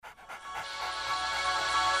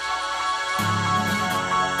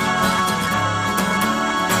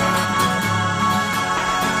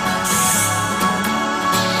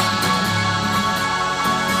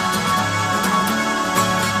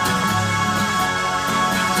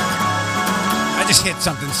just hit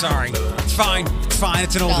something. Sorry. It's fine. It's fine.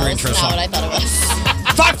 It's an older intro That's song. not what I thought it was.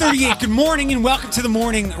 5:38. Good morning and welcome to the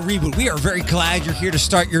Morning Reboot. We are very glad you're here to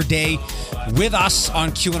start your day with us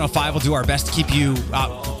on Q105. We'll do our best to keep you.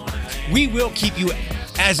 We will keep you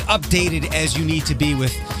as updated as you need to be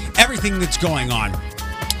with everything that's going on,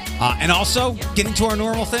 and also getting to our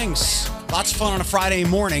normal things. Lots of fun on a Friday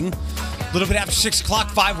morning. A little bit after 6 o'clock.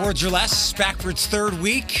 5 words or less. Back for its third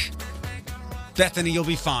week. Bethany, you'll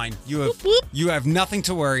be fine. You have nothing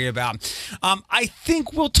to worry about. I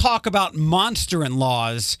think we'll talk about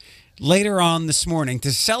monster-in-laws later on this morning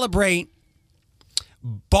to celebrate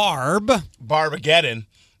Barbageddon.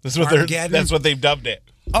 That's what they've dubbed it.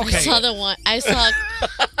 Okay. I saw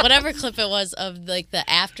whatever clip it was of like the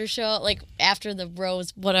after show, like after the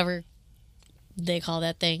rose, whatever they call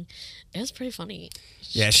that thing. It was pretty funny.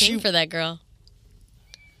 She came for that girl.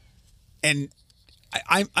 And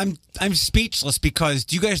I'm speechless because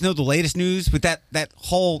do you guys know the latest news with that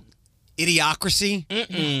whole idiocracy?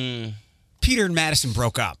 Mm-mm. Peter and Madison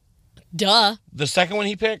broke up. Duh. The second one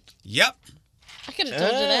he picked? Yep. I could have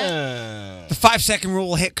told you that. The 5-second rule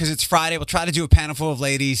will hit because it's Friday. We'll try to do a panel full of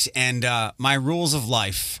ladies and my rules of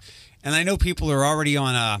life. And I know people are already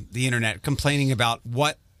on the internet complaining about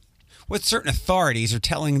what certain authorities are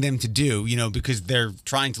telling them to do, because they're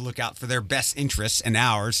trying to look out for their best interests and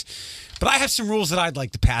ours. But I have some rules that I'd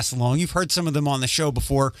like to pass along. You've heard some of them on the show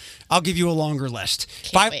before. I'll give you a longer list.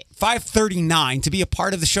 539. To be a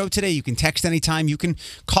part of the show today, you can text anytime. You can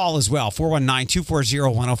call as well.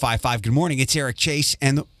 419-240-1055. Good morning. It's Eric Chase.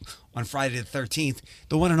 And on Friday the 13th,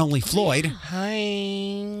 the one and only Floyd. Hi.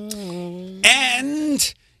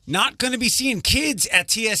 And not going to be seeing kids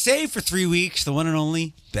at TSA for 3 weeks, the one and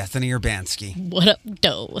only Bethany Urbanski. What up,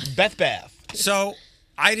 doe? Beth. So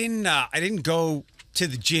I didn't go to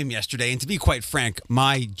the gym yesterday, and to be quite frank,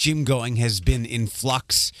 my gym going has been in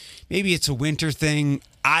flux. Maybe it's a winter thing.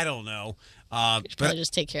 I don't know. But probably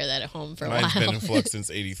just take care of that at home for a Mine's while. been in flux since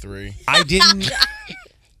 '83. I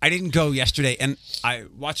didn't go yesterday, and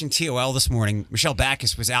watching TOL this morning. Michelle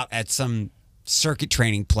Backus was out at some circuit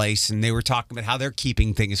training place, and they were talking about how they're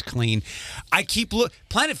keeping things clean.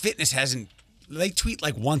 Planet Fitness they tweet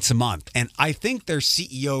like once a month, and I think their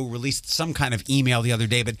CEO released some kind of email the other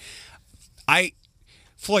day, but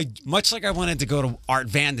Floyd, much like I wanted to go to Art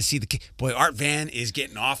Van to see Art Van is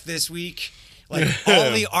getting off this week. Like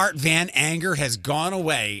all the Art Van anger has gone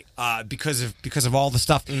away because of all the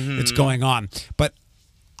stuff that's going on. But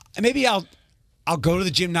maybe I'll go to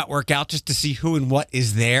the gym, not work out, just to see who and what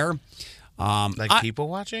is there. People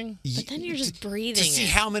watching? But then you're just breathing. To see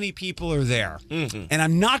how many people are there. Mm-hmm. And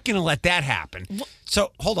I'm not going to let that happen.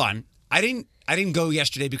 So, hold on. I didn't go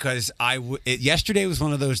yesterday because yesterday was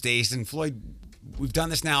one of those days, and Floyd, we've done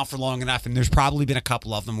this now for long enough, and there's probably been a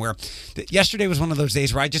couple of them where yesterday was one of those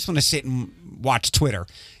days where I just want to sit and watch Twitter.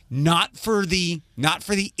 Not for the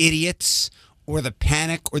idiots or the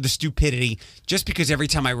panic or the stupidity, just because every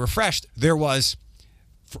time I refreshed, there was,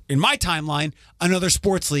 in my timeline, another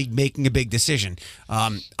sports league making a big decision.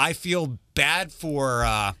 I feel bad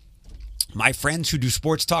for my friends who do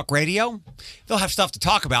sports talk radio. They'll have stuff to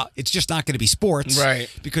talk about. It's just not going to be sports. Right.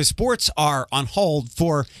 Because sports are on hold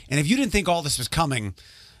and if you didn't think all this was coming,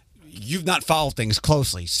 you've not followed things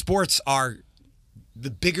closely. Sports are the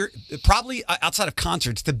bigger, probably outside of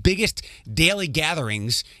concerts, the biggest daily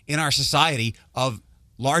gatherings in our society of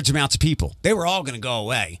large amounts of people. They were all going to go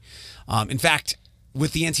away. In fact,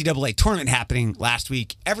 with the NCAA tournament happening last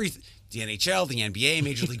week, the NHL, the NBA,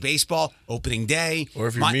 Major League Baseball, opening day. Or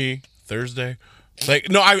if you're me, Thursday.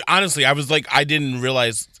 I didn't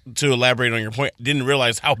realize, to elaborate on your point, didn't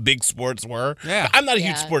realize how big sports were. Yeah. I'm not a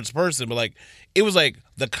huge sports person, but it was like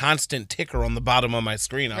the constant ticker on the bottom of my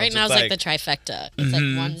screen. Right now it's like the trifecta. It's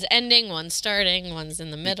like one's ending, one's starting, one's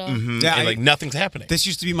in the middle. Mm-hmm. Yeah, and nothing's happening. This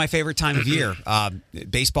used to be my favorite time of year.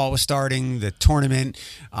 Baseball was starting, the tournament,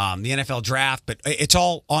 the NFL draft, but it's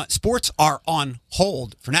all on. Sports are on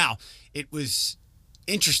hold for now. It was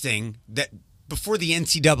interesting that before the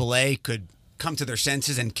NCAA could come to their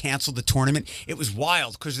senses and cancel the tournament, it was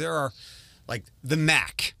wild because there are like the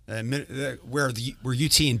MAC, where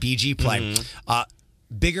UT and BG play.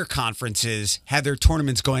 Bigger conferences had their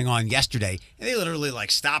tournaments going on yesterday, and they literally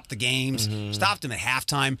stopped the games, stopped them at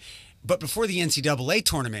halftime. But before the NCAA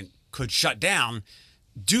tournament could shut down,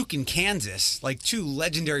 Duke and Kansas, two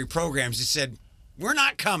legendary programs, just said, we're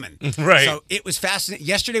not coming. Right. So it was fascinating.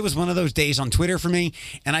 Yesterday was one of those days on Twitter for me,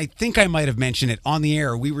 and I think I might have mentioned it on the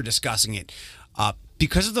air. We were discussing it.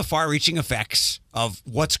 Because of the far-reaching effects of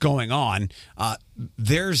what's going on,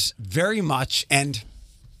 there's very much, and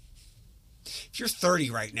if you're 30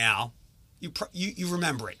 right now, you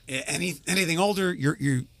remember it. Anything older,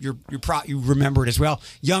 you remember it as well.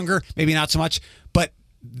 Younger, maybe not so much. But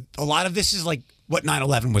a lot of this is like what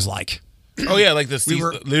 9/11 was like. Oh yeah, like the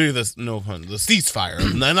ceasefire,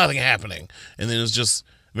 nothing happening, and then it was just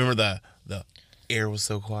remember the air was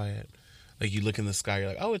so quiet. Like you look in the sky, you're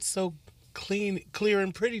like, oh, it's so clear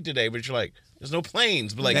and pretty today, but you're like, there's no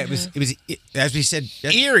planes. But like it was as we said,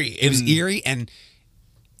 eerie. It was eerie, and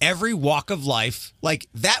every walk of life, like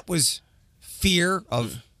that was fear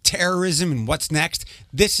of terrorism and what's next.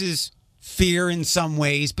 This is fear in some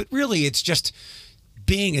ways, but really it's just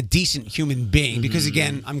being a decent human being. Because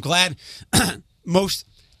again, I'm glad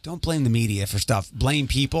don't blame the media for stuff. Blame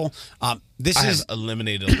people. I have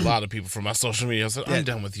eliminated a lot of people from my social media. So I'm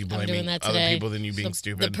done with you blaming other people than you being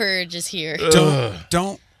stupid. The purge is here.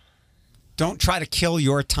 Don't try to kill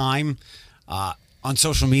your time on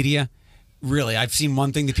social media. Really, I've seen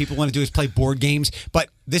one thing that people want to do is play board games, but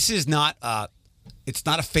this is not. It's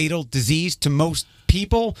not a fatal disease to most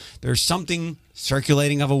people. There's something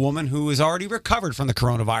circulating of a woman who has already recovered from the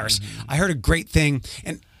coronavirus. I heard a great thing,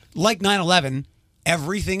 and like 9/11,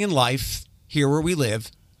 everything in life here where we live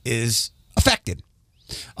is affected.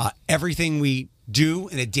 Everything we do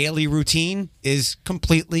in a daily routine is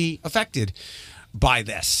completely affected by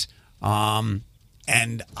this. And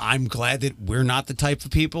I'm glad that we're not the type of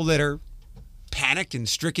people that are panicked and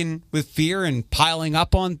stricken with fear and piling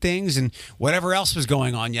up on things and whatever else was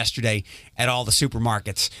going on yesterday at all the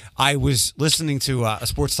supermarkets. I was listening to a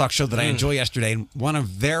sports talk show that I enjoy yesterday, and one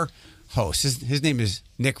of their hosts, his name is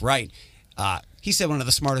Nick Wright, he said one of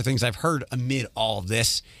the smarter things I've heard amid all of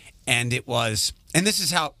this, and it was, and this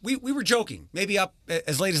is how, we were joking, maybe up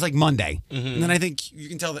as late as like Monday, and then I think you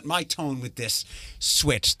can tell that my tone with this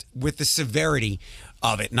switched with the severity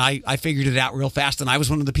of it, and I figured it out real fast, and I was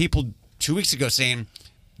one of the people 2 weeks ago saying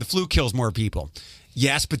the flu kills more people.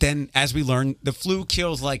 Yes, but then as we learned, the flu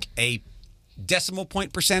kills like a decimal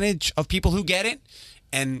point percentage of people who get it,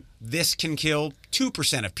 and this can kill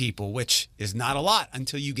 2% of people, which is not a lot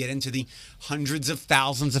until you get into the hundreds of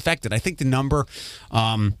thousands affected. I think the number,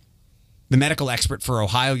 the medical expert for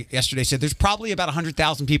Ohio yesterday said there's probably about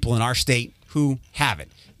 100,000 people in our state who have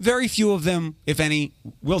it. Very few of them, if any,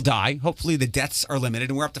 will die. Hopefully the deaths are limited,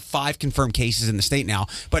 and we're up to 5 confirmed cases in the state now.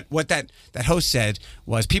 But what that host said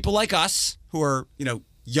was people like us who are,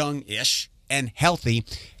 young-ish and healthy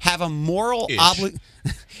have a moral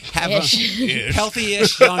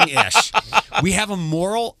healthy-ish, young-ish. We have a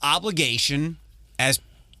moral obligation as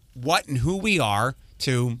what and who we are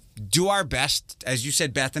to do our best, as you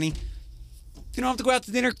said, Bethany. If you don't have to go out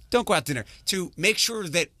to dinner, don't go out to dinner. To make sure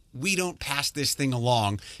that we don't pass this thing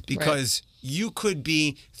along, because you could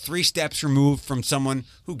be 3 steps removed from someone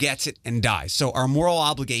who gets it and dies. So our moral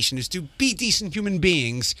obligation is to be decent human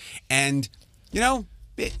beings, and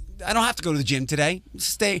I don't have to go to the gym today.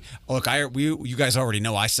 Look, you guys already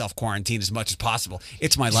know I self-quarantine as much as possible.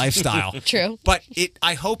 It's my lifestyle. True. But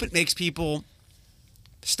I hope it makes people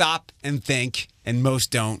stop and think, and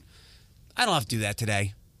most don't. I don't have to do that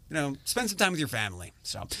today. Spend some time with your family.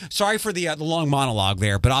 So sorry for the long monologue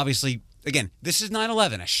there, but obviously, again, this is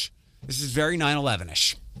 9/11-ish. This is very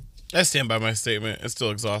 9/11-ish. I stand by my statement. It's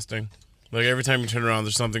still exhausting. Like every time you turn around,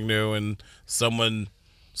 there's something new and someone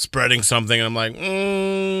spreading something, and I'm like,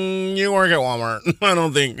 you work at Walmart. I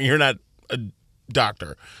don't think you're not a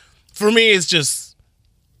doctor. For me, it's just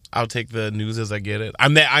I'll take the news as I get it.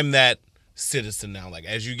 I'm that citizen now. Like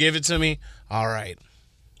as you give it to me, all right.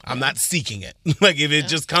 I'm not seeking it. Like if it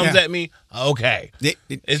just comes at me, okay.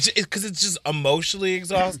 It's because it's just emotionally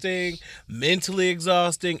exhausting, mentally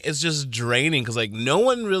exhausting. It's just draining because like no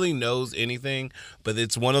one really knows anything, but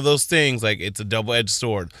it's one of those things. Like it's a double-edged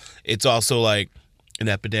sword. It's also like an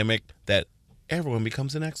epidemic that everyone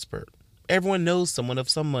becomes an expert. Everyone knows someone of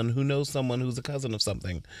someone who knows someone who's a cousin of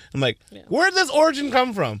something. I'm like, where did this origin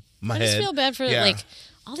come from? I just feel bad for like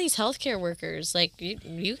all these healthcare workers. Like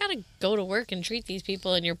you got to go to work and treat these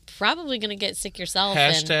people, and you're probably going to get sick yourself.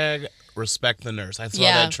 Hashtag respect the nurse. I saw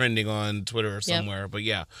that trending on Twitter or somewhere. But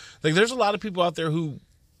like there's a lot of people out there who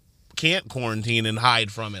can't quarantine and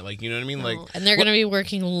hide from it. Like, you know what I mean? No. Like, and they're going to be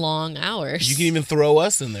working long hours. You can even throw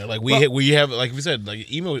us in there. Like we have, like we said, like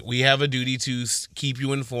email. We have a duty to keep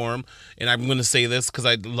you informed. And I'm going to say this because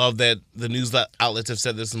I love that the news outlets have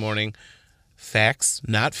said this morning. Facts,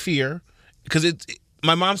 not fear. Because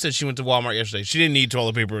my mom said she went to Walmart yesterday. She didn't need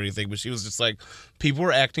toilet paper or anything, but she was just like, people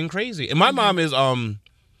were acting crazy. And my mom is, I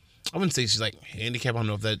wouldn't say she's like handicapped. I don't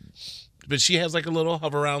know if that, but she has like a little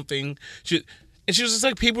hover around thing. And she was just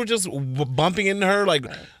like, people were just bumping into her. Like,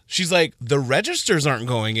 she's like, the registers aren't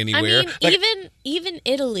going anywhere. I mean, even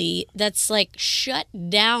Italy, that's like shut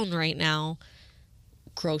down right now.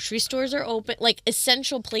 grocery stores are open, like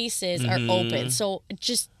essential places are open. So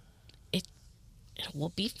it will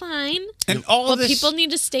be fine. And all of this, people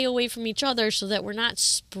need to stay away from each other so that we're not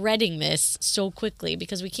spreading this so quickly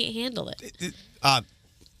because we can't handle it.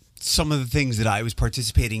 Some of the things that I was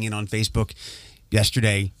participating in on Facebook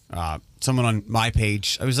yesterday, someone on my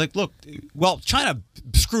page, I was like, look, well, China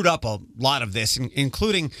screwed up a lot of this,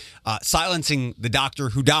 including silencing the doctor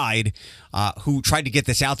who died, who tried to get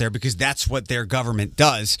this out there because that's what their government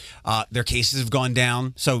does. Their cases have gone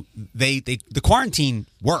down. So the quarantine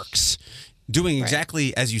works. Doing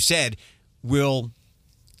exactly as you said will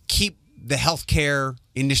keep the healthcare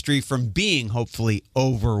industry from being hopefully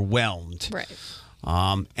overwhelmed. Right.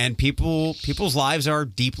 And people's lives are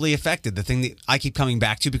deeply affected. The thing that I keep coming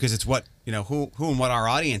back to, because it's what, who and what our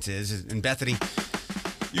audience is. And Bethany,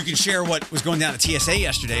 you can share what was going down at TSA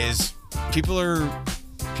yesterday is people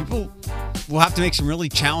will have to make some really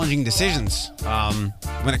challenging decisions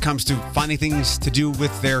when it comes to finding things to do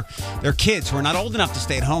with their kids who are not old enough to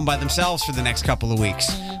stay at home by themselves for the next couple of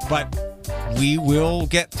weeks. But we will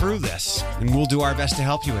get through this, and we'll do our best to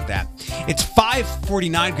help you with that. It's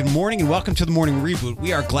 5:49. Good morning, and welcome to the Morning Reboot.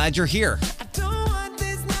 We are glad you're here.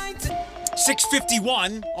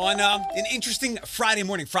 6:51 on an interesting Friday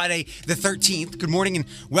morning, Friday the 13th. Good morning and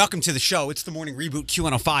welcome to the show. It's the Morning Reboot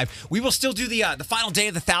Q105. We will still do the final day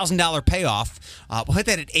of the $1,000 payoff. We'll hit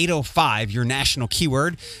that at 8:05, your national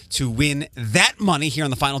keyword, to win that money here on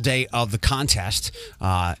the final day of the contest.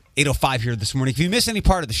 8:05 here this morning. If you miss any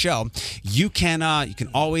part of the show, you can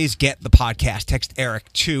always get the podcast. Text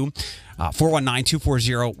Eric to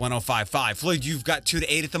 419-240-1055. Floyd, you've got 2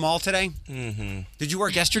 to 8 at the mall today? Mm-hmm. Did you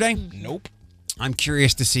work yesterday? Nope. I'm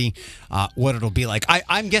curious to see what it'll be like.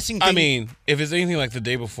 I'm guessing... I mean, if it's anything like the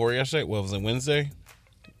day before yesterday, what was it, Wednesday?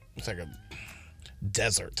 It's like a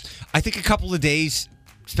desert. I think a couple of days,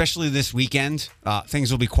 especially this weekend,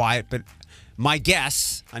 things will be quiet. But my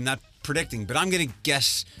guess, I'm not predicting, but I'm going to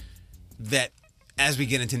guess that as we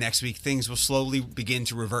get into next week, things will slowly begin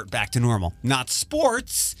to revert back to normal. Not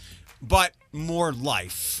sports, but more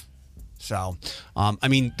life. So,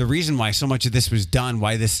 the reason why so much of this was done,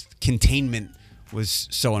 why this containment was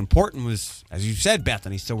so important was, as you said,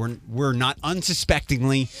 Bethany, so we're not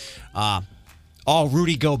unsuspectingly all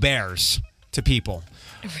Rudy Goberts to people.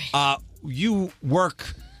 Right. You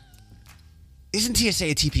work... Isn't TSA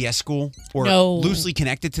a TPS school or No. loosely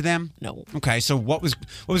connected to them? No. Okay, so what was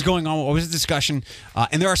going on? What was the discussion?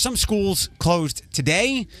 And there are some schools closed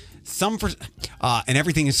today, and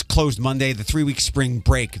everything is closed Monday. The 3-week spring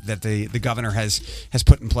break that the governor has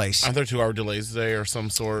put in place. Aren't there 2-hour delays today or some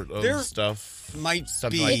sort of There stuff? might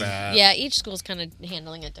Something be. like that. Yeah, each school's kind of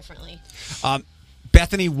handling it differently.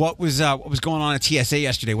 Bethany, what was going on at TSA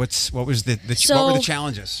yesterday? What was what were the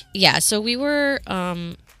challenges? Yeah, so we were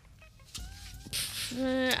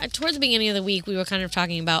towards the beginning of the week, we were kind of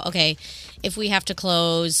talking about, okay, if we have to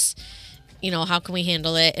close, how can we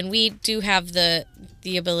handle it? And we do have the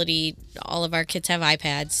ability, all of our kids have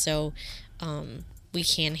iPads, so we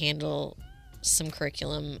can handle some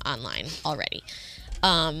curriculum online already.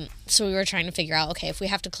 So we were trying to figure out, okay, if we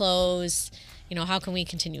have to close, how can we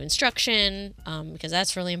continue instruction? Because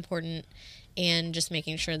that's really important. And just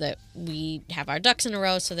making sure that we have our ducks in a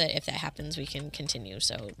row so that if that happens, we can continue.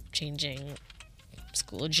 So changing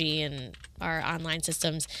Schoology and our online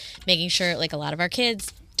systems, making sure, like, a lot of our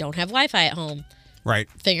kids don't have Wi-Fi at home. Right.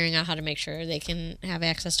 Figuring out how to make sure they can have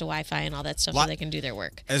access to Wi-Fi and all that stuff so they can do their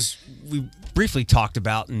work. As we briefly talked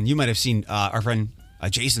about, and you might have seen our friend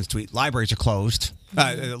Jason's tweet, libraries are closed.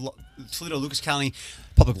 Toledo Lucas County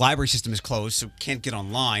Public Library System is closed, so can't get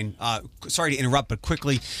online. Sorry to interrupt, but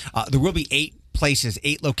quickly, there will be 8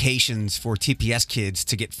 locations for TPS kids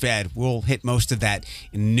to get fed. We'll hit most of that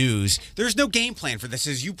in news. There's no game plan for this,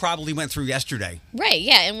 as you probably went through yesterday. Right,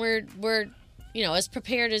 yeah, and we're as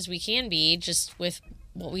prepared as we can be just with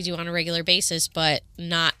what we do on a regular basis, but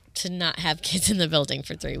not have kids in the building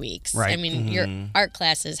for 3 weeks. Right. I mean, your art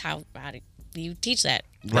classes, how do you teach that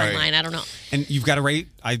online? I don't know. And you've got to rate.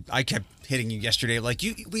 I kept hitting you yesterday, like,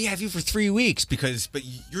 we have you for 3 weeks but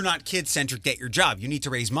you're not kid-centric at your job. You need to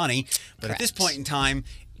raise money. But Correct. At this point in time,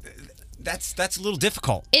 that's a little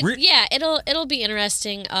difficult. It'll be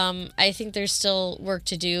interesting. I think there's still work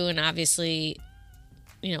to do, and obviously,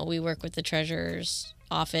 we work with the treasurer's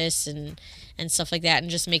office and stuff like that, and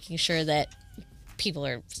just making sure that people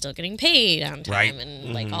are still getting paid on time, right,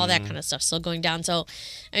 and like all that kind of stuff still going down. So,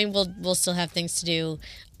 I mean, we'll still have things to do.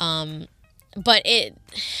 But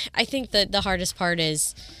I think that the hardest part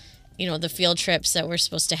is, the field trips that were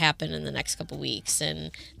supposed to happen in the next couple weeks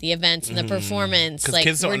and the events and the performance. Because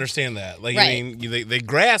kids don't understand that. Like, Right. I mean, they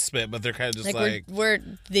grasp it, but they're kind of just like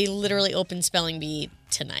they literally open spelling bee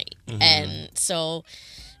tonight. And so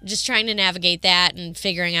just trying to navigate that and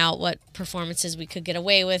figuring out what performances we could get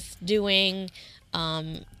away with doing,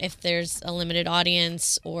 if there's a limited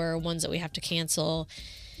audience or ones that we have to cancel.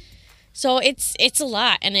 So it's a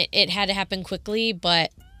lot, and it had to happen quickly,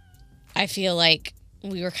 but I feel like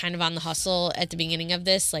we were kind of on the hustle at the beginning of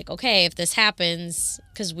this. Like, okay, if this happens,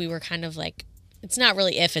 because we were kind of like, it's not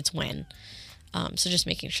really if, it's when. So just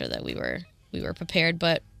making sure that we were prepared.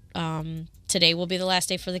 But today will be the last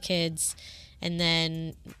day for the kids. And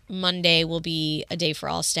then Monday will be a day for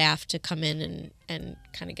all staff to come in and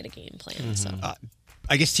kind of get a game plan. So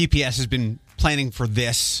I guess TPS has been planning for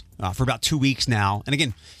this for about 2 weeks now. And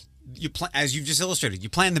again, as you've just illustrated, you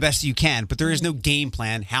plan the best you can, but there is no game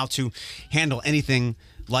plan how to handle anything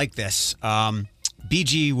like this.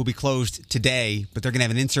 BG will be closed today, but they're going to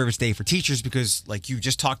have an in-service day for teachers because, like you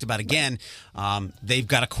just talked about again, they've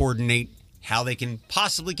got to coordinate how they can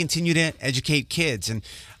possibly continue to educate kids. And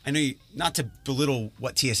I know not to belittle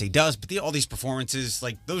what TSA does, but all these performances,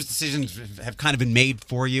 like those decisions have kind of been made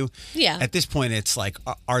for you. Yeah. At this point, it's like,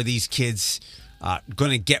 are these kids going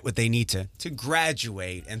to get what they need to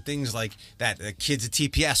graduate and things like that? The kids at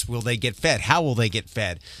TPS, will they get fed? How will they get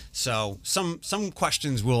fed? So some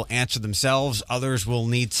questions will answer themselves. Others will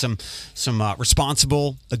need some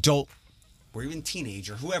responsible adult or even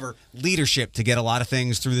teenager, whoever, leadership to get a lot of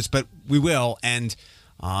things through this. But we will. And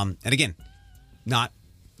again, not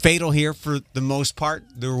fatal here for the most part.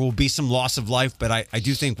 There will be some loss of life, but I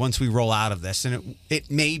do think once we roll out of this, and it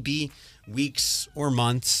may be weeks or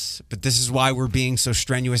months, but this is why we're being so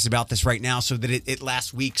strenuous about this right now, so that it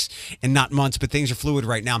lasts weeks and not months. But things are fluid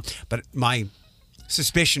right now. But my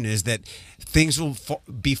suspicion is that things will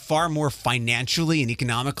be far more financially and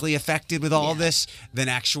economically affected with all of this than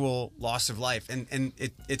actual loss of life. And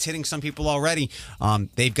it's hitting some people already.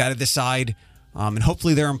 They've got to decide, and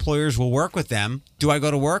hopefully their employers will work with them. Do I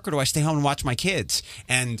go to work or do I stay home and watch my kids?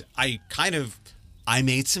 And I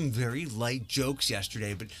made some very light jokes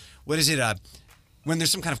yesterday, but what is it? When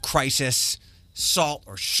there's some kind of crisis, salt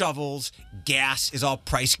or shovels, gas is all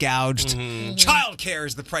price gouged. Childcare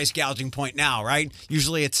is the price gouging point now, right?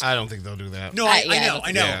 Usually it's... I don't think they'll do that. No, I know.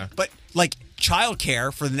 Yeah. But like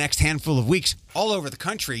childcare for the next handful of weeks all over the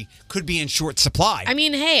country could be in short supply. I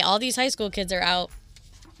mean, hey, all these high school kids are out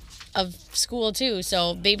of school too,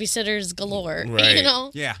 so babysitters galore. Right. You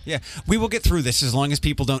know? Yeah. We will get through this as long as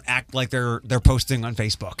people don't act like they're posting on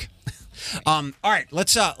Facebook. All right,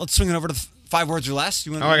 let's swing it over to 5 words or less.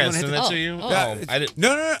 You want? I gotta send that to you. I didn't.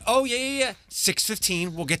 No. Oh yeah.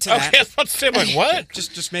 6:15. We'll get to that. Okay, I was about to say, I'm like, what?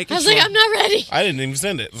 just making I was sure. like, I'm not ready. I didn't even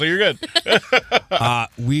send it, so you're good.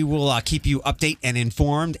 We will keep you updated and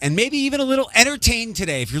informed, and maybe even a little entertained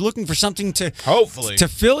today. If you're looking for something to Hopefully to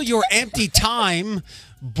fill your empty time,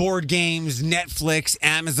 board games, Netflix,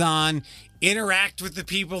 Amazon. Interact with the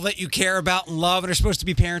people that you care about and love and are supposed to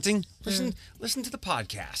be parenting. Listen to the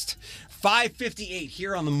podcast. 5:58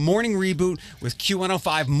 here on the Morning Reboot with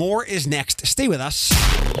Q105. More is next. Stay with us.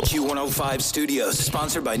 Q105 Studios,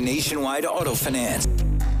 sponsored by Nationwide Auto Finance.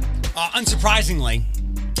 Unsurprisingly,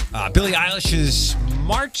 Billie Eilish's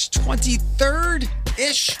March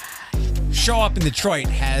 23rd-ish show up in Detroit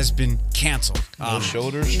has been canceled. no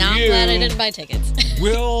shoulders. Now I'm glad I didn't buy tickets.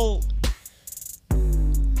 Will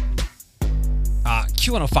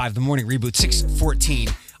Q105, the Morning Reboot,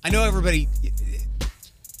 6:14. I know everybody...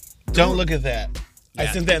 Don't look at that. I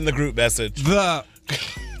Yeah. sent that in the group message.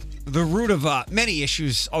 The root of many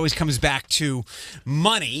issues always comes back to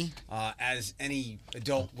money, as any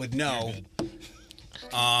adult would know.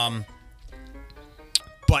 But,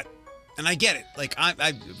 and I get it. Like,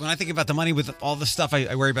 I when I think about the money with all the stuff,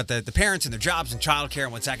 I worry about the parents and their jobs and childcare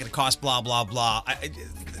and what's that going to cost, blah, blah, blah.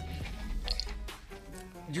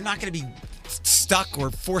 You're not going to be stuck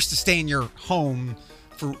or forced to stay in your home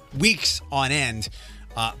for weeks on end.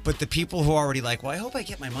 But the people who are already like, well, I hope I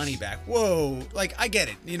get my money back. Whoa. Like, I get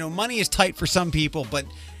it. You know, money is tight for some people. But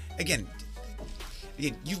again,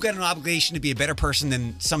 you've got an obligation to be a better person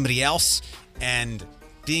than somebody else. And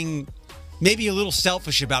being maybe a little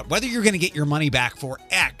selfish about whether you're going to get your money back for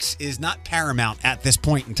X is not paramount at this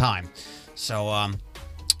point in time. So,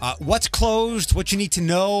 what's closed, what you need to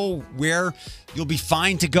know, where you'll be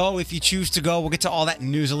fine to go if you choose to go. We'll get to all that in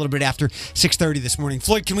news a little bit after 6:30 this morning.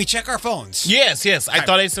 Floyd, can we check our phones? Yes. I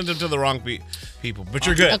thought I sent them to the wrong people, but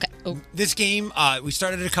you're good. Okay. Oh. This game, we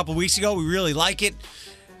started it a couple weeks ago. We really like it.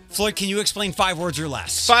 Floyd, can you explain 5 words or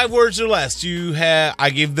less? 5 words or less. I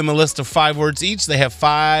gave them a list of 5 words each. They have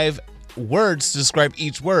 5 words to describe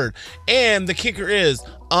each word. And the kicker is,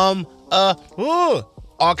 all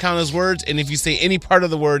count as words. And if you say any part of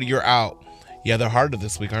the word, you're out. Yeah, they're harder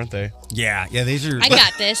this week, aren't they? Yeah, these are. I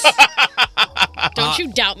got this. Don't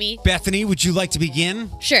you doubt me. Bethany, would you like to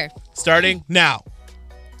begin? Sure. Starting now.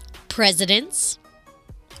 Presidents.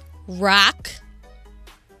 Rock.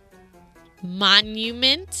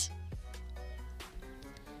 Monument.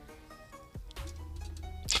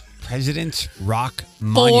 President Rock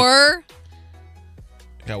Monument. 4.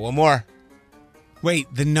 Got one more. Wait,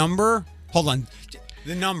 the number? Hold on.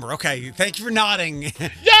 The number. Okay. Thank you for nodding.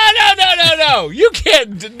 No. You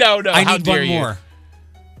can't. No. I How need dare one you? more.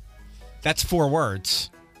 That's 4 words.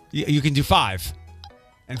 You can do 5.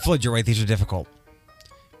 And Floyd, you're right. These are difficult.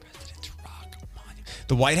 President Rock Monument.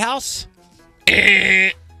 The White House?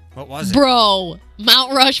 What was it? Bro.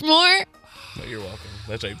 Mount Rushmore. No, you're welcome.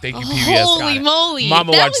 That's right. Thank you, PBS. Holy moly.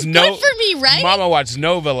 Mama that watched was good for me, right? Mama watched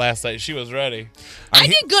Nova last night. She was ready. I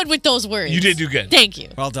did good with those words. You did do good. Thank you.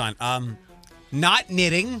 Well done. Not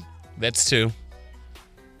knitting. That's 2.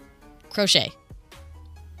 Crochet.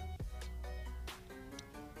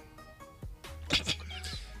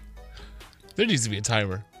 There needs to be a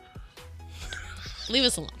timer. Leave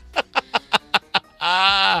us alone.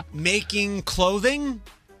 Making clothing.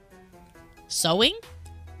 Sewing.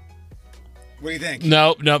 What do you think?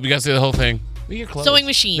 No. You gotta say the whole thing. You're close. Sewing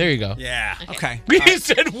machine. There you go. Yeah. Okay. He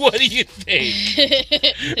said, "What do you think?"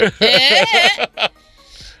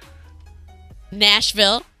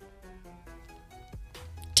 Nashville.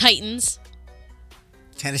 Titans.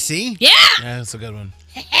 Tennessee. Yeah. Yeah, that's a good one.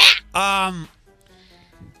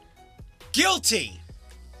 Guilty.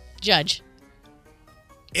 Judge.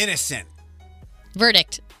 Innocent.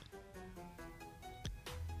 Verdict.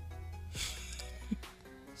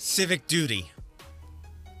 Civic duty.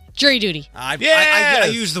 Jury duty. I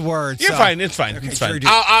Yes! use the word. You're so- fine. It's fine. Okay, It's fine. jury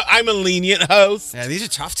duty. I'm a lenient host. Yeah, these are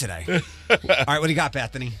tough today. All right, what do you got,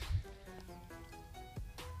 Bethany?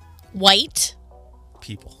 White.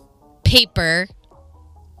 People. Paper.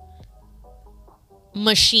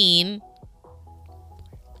 Machine.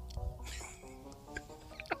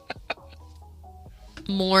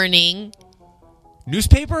 Morning.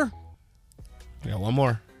 Newspaper? We got one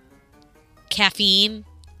more. Caffeine.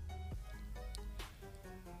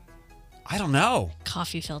 I don't know.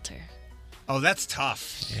 Coffee filter. Oh, that's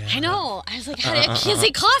tough. I know. I was like, I can't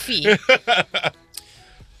say coffee.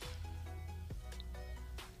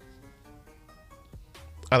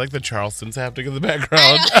 I like the Charleston's happening in the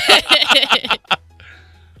background.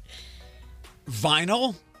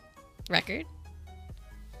 Vinyl? Record.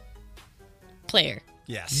 Player.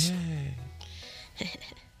 Yes.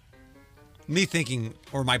 Me thinking,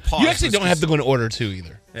 or my pause. You actually was don't have just- to go in order too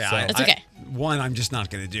either. Yeah, So- That's okay. One, I'm just not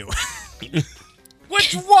going to do.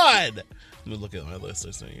 Which one? Let me look at my list.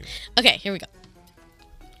 I sent you. Okay, here we go.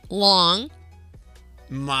 Long.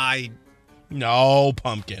 My. No,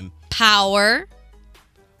 pumpkin. Power.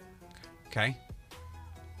 Okay.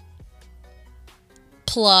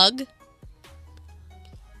 Plug.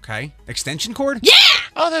 Okay. Extension cord? Yeah!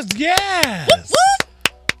 Oh, that's yes.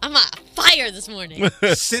 I'm on fire this morning.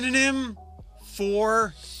 Synonym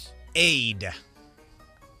for aid.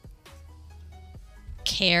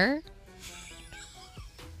 Care.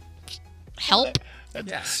 Help.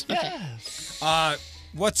 Yes. Yes.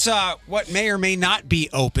 What may or may not be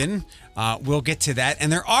open? We'll get to that,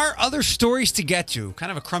 and there are other stories to get to.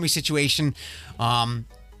 Kind of a crummy situation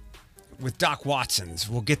with Doc Watson's.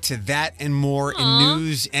 We'll get to that and more in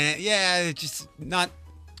news, and it's just not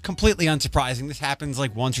completely unsurprising. This happens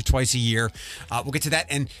like once or twice a year. We'll get to that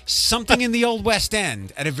and something in the Old West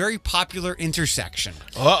End at a very popular intersection.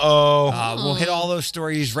 We'll hit all those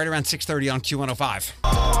stories right around 6:30 on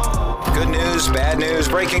Q105. Good news, bad news,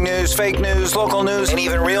 breaking news, fake news, local news, and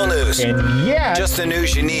even real news. And yeah, Just the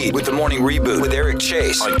news you need with the Morning Reboot with Eric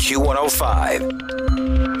Chase on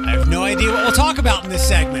Q105. I have no idea what we'll talk about in this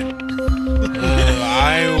segment.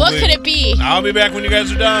 What could it be? I'll be back when you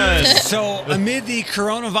guys are done. So, amid the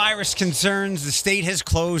coronavirus concerns, the state has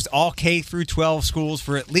closed all K through 12 schools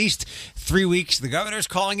for at least 3 weeks. The governor's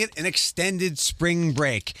calling it an extended spring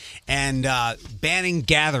break and banning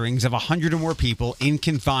gatherings of 100 or more people in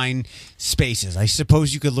confined spaces. I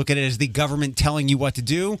suppose you could look at it as the government telling you what to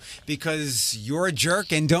do because you're a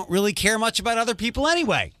jerk and don't really care much about other people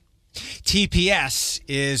anyway. TPS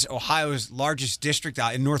is Ohio's largest district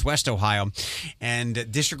in Northwest Ohio and a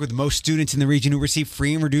district with most students in the region who receive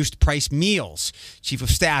free and reduced price meals. Chief of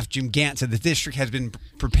Staff Jim Gant said the district has been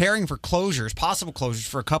preparing for possible closures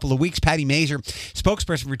for a couple of weeks. Patty Mazur,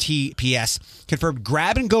 spokesperson for TPS, confirmed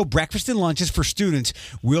grab-and-go breakfast and lunches for students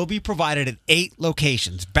will be provided at 8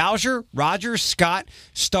 locations. Bowser, Rogers, Scott,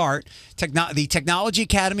 Start, the Technology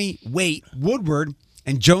Academy, Waite, Woodward,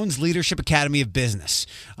 and Jones Leadership Academy of Business.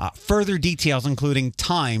 Further details, including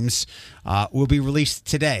times, will be released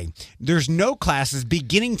today. There's no classes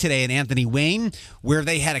beginning today at Anthony Wayne, where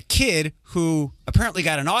they had a kid who apparently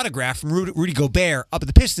got an autograph from Rudy Gobert up at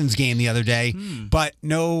the Pistons game the other day, but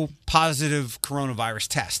no positive coronavirus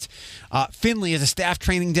test. Findlay is a staff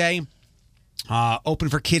training day. Open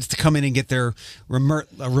for kids to come in and get their remote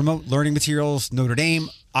learning materials. Notre Dame,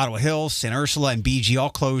 Ottawa Hills, St. Ursula, and BG all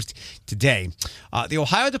closed today. The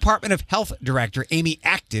Ohio Department of Health Director, Amy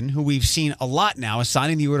Acton, who we've seen a lot now, is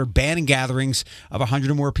signing the order banning gatherings of 100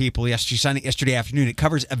 or more people. She signed it yesterday afternoon. It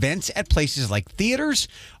covers events at places like theaters,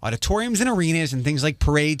 auditoriums, and arenas, and things like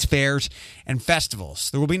parades, fairs, and festivals.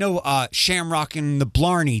 There will be no Shamrock in the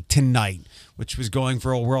Blarney tonight, which was going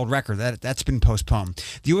for a world record. That's been postponed.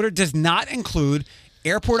 The order does not include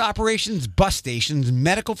airport operations, bus stations,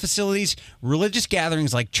 medical facilities, religious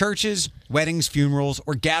gatherings like churches, weddings, funerals,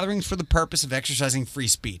 or gatherings for the purpose of exercising free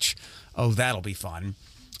speech. Oh, that'll be fun.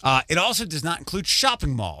 It also does not include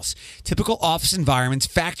shopping malls, typical office environments,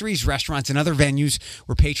 factories, restaurants, and other venues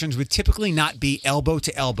where patrons would typically not be elbow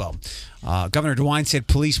to elbow. Governor DeWine said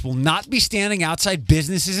police will not be standing outside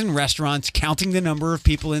businesses and restaurants counting the number of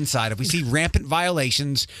people inside. If we see rampant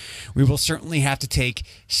violations, we will certainly have to take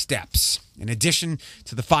steps. In addition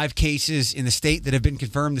to the 5 cases in the state that have been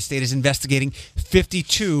confirmed, the state is investigating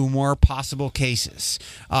 52 more possible cases.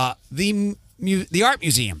 The art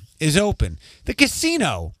museum is open. The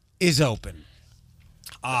casino is open.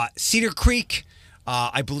 Cedar Creek,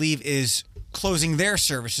 I believe, is closing their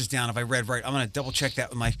services down, if I read right. I'm going to double check that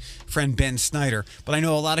with my friend Ben Snyder. But I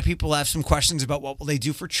know a lot of people have some questions about what will they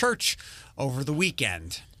do for church over the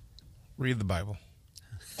weekend. Read the Bible.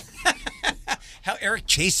 How Eric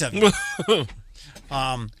Chase of you.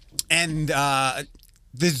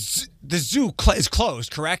 The zoo is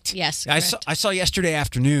closed, correct? Yes, correct. I saw yesterday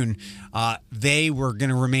afternoon they were going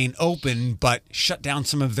to remain open but shut down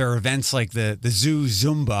some of their events like the Zoo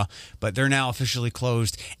Zumba, but they're now officially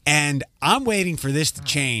closed. And I'm waiting for this to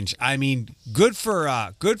change. I mean, good for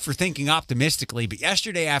thinking optimistically, but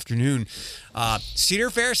yesterday afternoon, Cedar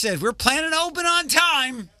Fair said, we're planning to open on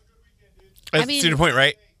time. That's Cedar Point,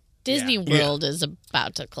 right? Disney World is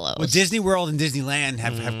about to close. Well, Disney World and Disneyland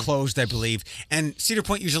have closed, I believe. And Cedar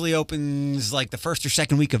Point usually opens like the first or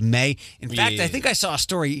second week of May. In fact, I think I saw a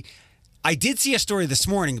story. I did see a story this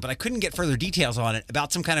morning, but I couldn't get further details on it,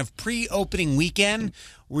 about some kind of pre-opening weekend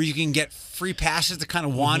where you can get free passes to kind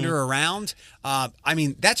of wander around. I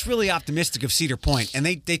mean, that's really optimistic of Cedar Point. And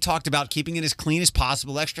they talked about keeping it as clean as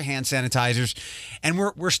possible, extra hand sanitizers. And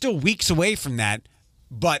we're still weeks away from that.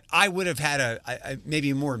 But I would have had a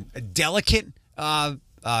maybe more delicate,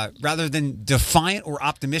 rather than defiant or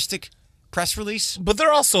optimistic press release. But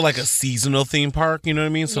they're also like a seasonal theme park, you know what I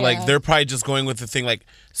mean? So like they're probably just going with the thing like,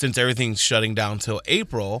 since everything's shutting down till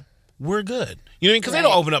April, we're good. You know what I mean? Because they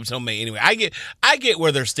don't open up till May anyway. I get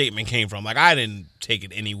where their statement came from. Like, I didn't take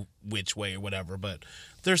it any which way or whatever, but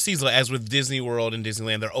they're seasonal. As with Disney World and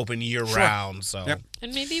Disneyland, they're open year-round. So,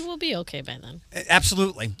 and maybe we'll be okay by then.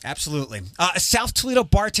 Absolutely. A South Toledo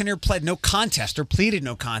bartender pleaded no contest and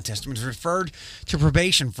was referred to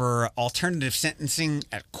probation for alternative sentencing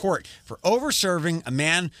at court for over-serving a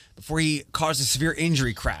man before he caused a severe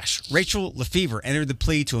injury crash. Rachel Lefevre entered the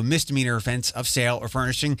plea to a misdemeanor offense of sale or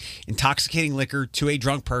furnishing intoxicating liquor to a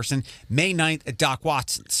drunk person May 9th at Doc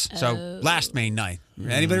Watson's. So last May 9th.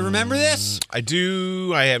 Anybody remember this? I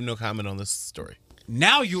do. I have no comment on this story.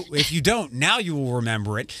 Now if you don't, now you will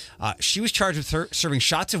remember it. She was charged with serving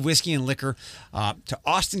shots of whiskey and liquor to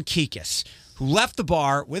Austin Kikis, who left the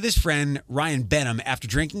bar with his friend Ryan Benham after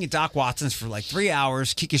drinking at Doc Watson's for like 3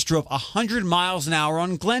 hours. Kikis drove 100 miles an hour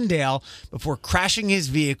on Glendale before crashing his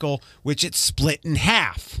vehicle, which it split in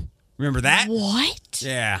half. Remember that? What?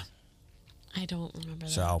 Yeah. I don't remember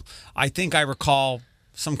that. So I think I recall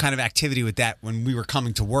some kind of activity with that when we were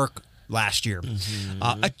coming to work last year.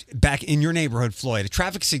 Back in your neighborhood, Floyd, a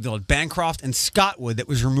traffic signal at Bancroft and Scottwood that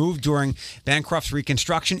was removed during Bancroft's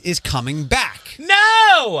reconstruction is coming back.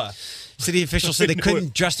 No! City officials said they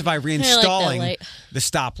couldn't justify reinstalling the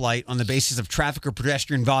stoplight on the basis of traffic or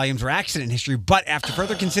pedestrian volumes or accident history, but after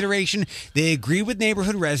further consideration, they agree with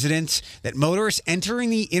neighborhood residents that motorists entering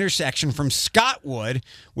the intersection from Scottwood,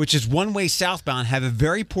 which is one-way southbound, have a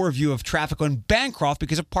very poor view of traffic on Bancroft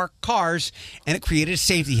because of parked cars, and it created a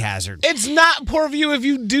safety hazard. It's not poor view if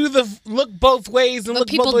you do the look both ways and But look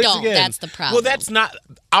people both ways don't. again. That's the problem. Well, that's not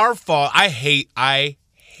our fault.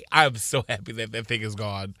 I'm so happy that thing is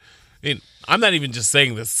gone. I mean, I'm not even just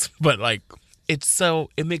saying this, but like,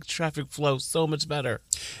 it makes traffic flow so much better.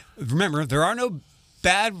 Remember, there are no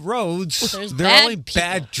bad roads. There's there are bad only people.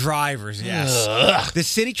 bad drivers, yes. The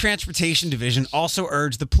City Transportation Division also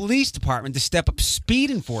urged the police department to step up speed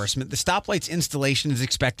enforcement. The stoplight's installation is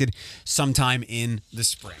expected sometime in the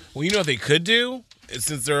spring. Well, you know what they could do?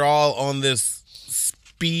 Since they're all on this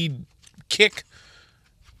speed kick,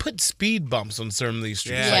 put speed bumps on some of these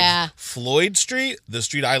streets. Yeah. Like Floyd Street, the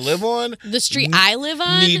street I live on. The street I live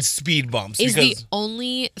on needs speed bumps. is because the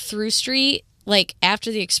only through street, like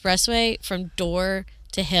after the expressway from Door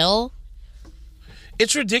to Hill.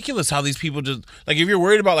 it's ridiculous how these people just, like, if you're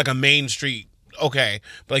worried about like a main street, okay,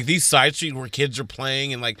 but like these side streets where kids are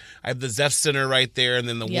playing, and like I have the Zeph Center right there, and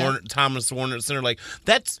then the Thomas Warner Center, like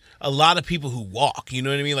that's a lot of people who walk. You know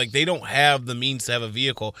what I mean? Like they don't have the means to have a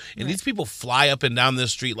vehicle, and these people fly up and down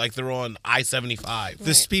this street like they're on I-75.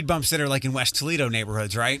 The speed bumps that are like in West Toledo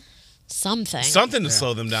neighborhoods, right? Something Something to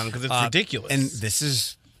slow them down because it's ridiculous. And this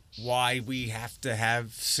is why we have to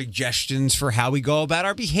have suggestions for how we go about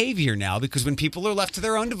our behavior now, because when people are left to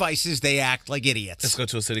their own devices, they act like idiots. Let's go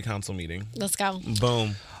to a city council meeting. Let's go.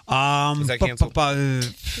 Boom. Is that canceled?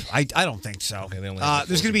 I don't think so. Okay, they only have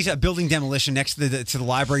there's going to be a building demolition next to the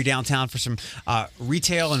library downtown for some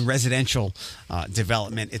retail and residential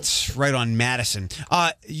development. It's right on Madison.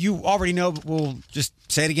 You already know, but we'll just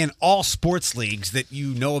say it again. All sports leagues that you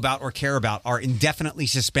know about or care about are indefinitely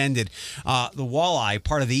suspended. The Walleye,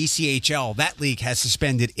 part of the ECHL, that league has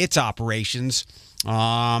suspended its operations.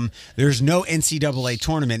 There's no NCAA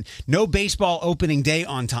tournament, no baseball opening day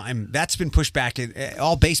on time. That's been pushed back.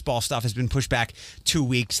 All baseball stuff has been pushed back 2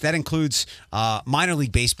 weeks. That includes minor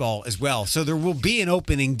league baseball as well. So there will be an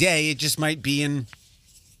opening day. It just might be in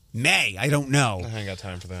May. I don't know. I ain't got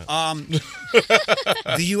time for that.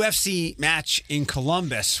 The UFC match in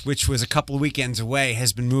Columbus, which was a couple of weekends away,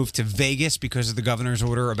 has been moved to Vegas because of the governor's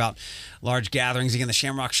order about large gatherings. Again, the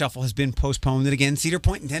Shamrock Shuffle has been postponed. And again, Cedar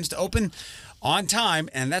Point intends to open on time,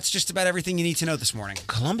 and that's just about everything you need to know this morning.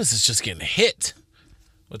 Columbus is just getting hit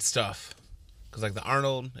with stuff. Because like the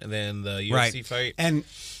Arnold and then the UFC fight. And,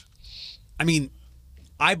 I mean,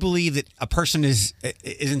 I believe that a person is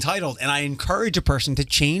entitled, and I encourage a person to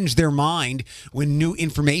change their mind when new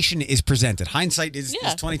information is presented. Hindsight is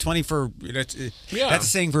 20/20 for that's a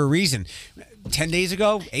saying for a reason. 10 days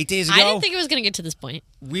ago, 8 days ago, I didn't think it was going to get to this point.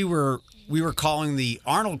 We were calling the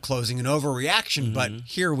Arnold closing an overreaction, but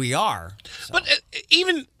here we are. So. But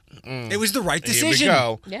even it was the right decision. Here we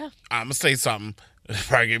go. Yeah, I'm gonna say something.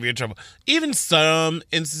 Probably gonna be in trouble. Even some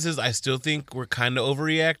instances, I still think we're kind of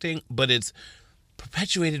overreacting, but it's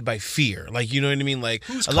perpetuated by fear. Like, you know what I mean? Like,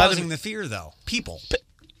 who's a lot causing of the fear, though? People.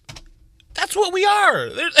 That's what we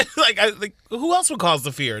are. Like, who else would cause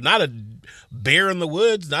the fear? Not a bear in the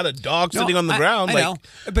woods, not a dog sitting on the ground. I know.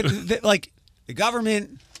 But the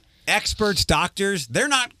government, experts, doctors, they're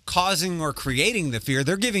not causing or creating the fear.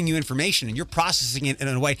 They're giving you information, and you're processing it in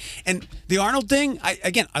a way. And the Arnold thing,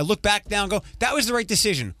 I look back now and go, that was the right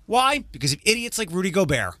decision. Why? Because of idiots like Rudy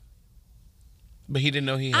Gobert. But he didn't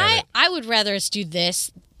know he had it. I would rather us do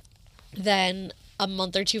this than a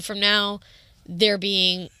month or two from now there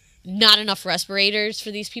being not enough respirators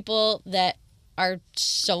for these people that are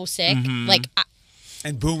so sick. Mm-hmm. Like,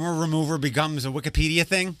 and boomer remover becomes a Wikipedia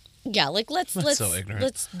thing. yeah, like let's so ignorant.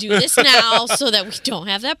 let's do this now so that we don't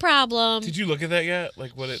have that problem. Did you look at that yet?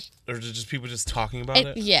 Like or is it just people just talking about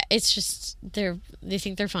it? Yeah, it's just they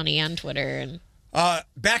think they're funny on Twitter and.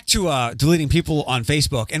 Back to deleting people on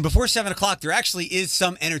Facebook. And before 7 o'clock, there actually is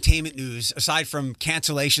some entertainment news aside from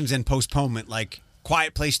cancellations and postponement, like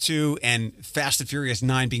Quiet Place 2 and Fast and Furious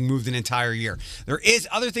 9 being moved an entire year. There is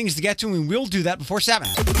other things to get to, and we will do that before 7.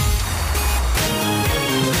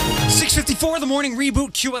 6:54, the morning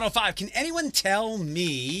reboot, Q105. Can anyone tell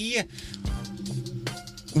me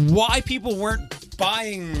why people weren't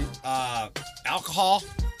buying alcohol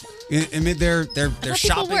amid their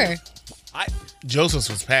shopping? People were. Joseph's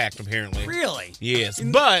was packed, apparently. Really? Yes,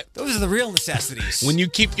 but those are the real necessities. when you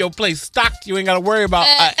keep your place stocked, you ain't got to worry about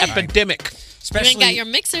an epidemic. Especially, ain't got your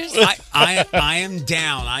mixers. I am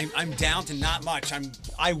down. I'm down to not much.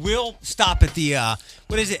 I will stop at the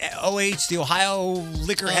what is it? OH, the Ohio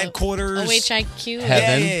Liquor Headquarters. OHIQ.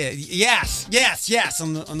 Heaven. Yes.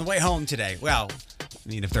 On the way home today. Well, I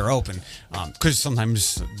mean, if they're open, because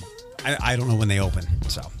sometimes I don't know when they open.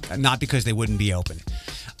 So not because they wouldn't be open.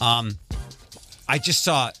 I just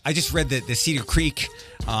read the Cedar Creek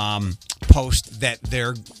post that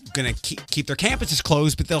they're going to keep their campuses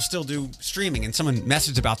closed, but they'll still do streaming. And someone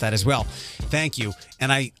messaged about that as well. Thank you.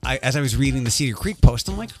 And I as I was reading the Cedar Creek post,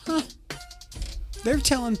 I'm like, they're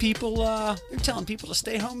telling people to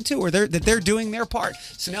stay home too, or that they're doing their part.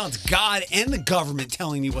 So now it's God and the government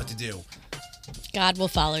telling me what to do. God will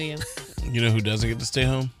follow you. You know who doesn't get to stay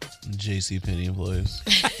home? JCPenney employees.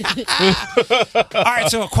 All right,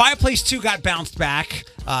 so A Quiet Place 2 got bounced back.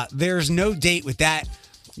 There's no date with that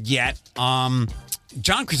yet. John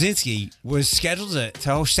Krasinski was scheduled to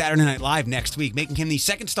host Saturday Night Live next week, making him the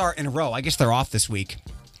second star in a row. I guess they're off this week.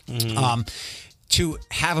 To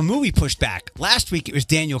have a movie pushed back. Last week it was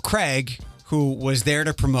Daniel Craig, who was there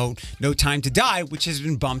to promote No Time to Die, which has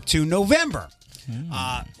been bumped to November.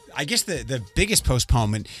 I guess the biggest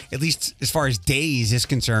postponement, at least as far as days is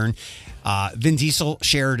concerned, Vin Diesel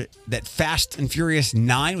shared that Fast and Furious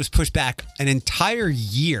 9 was pushed back an entire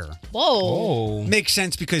year. Whoa. Makes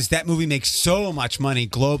sense because that movie makes so much money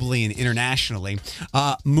globally and internationally.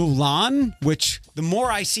 Mulan, which the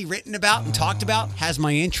more I see written about and talked about, has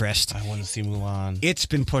my interest. I want to see Mulan. It's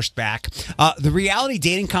been pushed back. The reality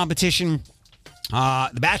dating competition,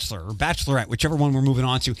 The Bachelor or Bachelorette, whichever one we're moving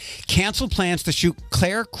on to, canceled plans to shoot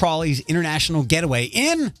Claire Crawley's international getaway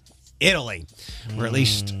in Italy, where at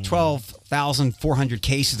least 12,400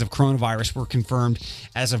 cases of coronavirus were confirmed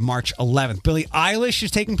as of March 11th. Billie Eilish is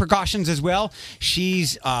taking precautions as well.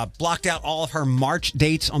 She's blocked out all of her March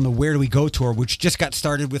dates on the Where Do We Go tour, which just got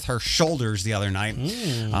started with her shoulders the other night.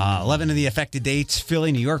 11 of the affected dates: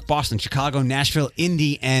 Philly, New York, Boston, Chicago, Nashville,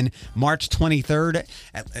 Indy, and March 23rd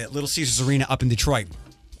at Little Caesars Arena up in Detroit.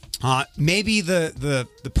 Maybe the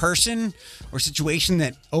person or situation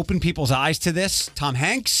that opened people's eyes to this, Tom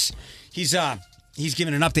Hanks, he's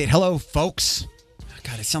given an update. Hello, folks.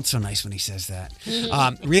 God, it sounds so nice when he says that.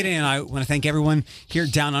 Rita and I want to thank everyone here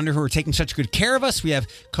down under who are taking such good care of us. We have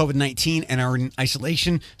COVID-19 and are in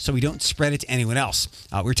isolation, so we don't spread it to anyone else.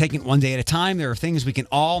 We're taking it one day at a time. There are things we can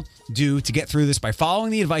all do to get through this by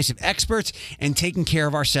following the advice of experts and taking care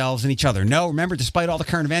of ourselves and each other. No, remember, despite all the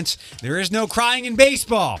current events, there is no crying in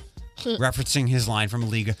baseball. Referencing his line from A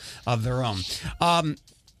League of Their Own.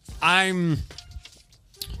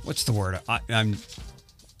 What's the word? I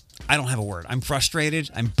don't have a word. I'm frustrated.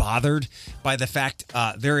 I'm bothered by the fact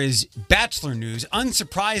there is Bachelor news,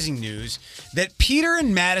 unsurprising news, that Peter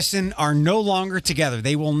and Madison are no longer together.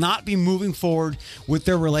 They will not be moving forward with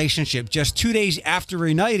their relationship just 2 days after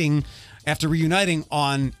reuniting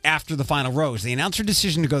on After the Final Rose. They announced their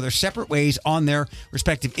decision to go their separate ways on their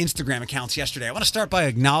respective Instagram accounts yesterday. I want to start by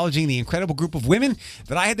acknowledging the incredible group of women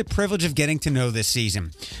that I had the privilege of getting to know this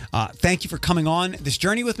season. Thank you for coming on this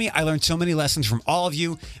journey with me. I learned so many lessons from all of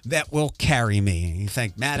you that will carry me. You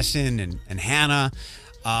thank Madison and Hannah.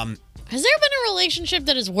 Has there been a relationship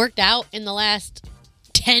that has worked out in the last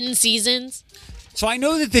 10 seasons? So I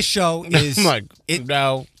know that this show is...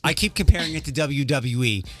 No. I keep comparing it to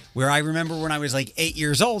WWE, where I remember when I was like 8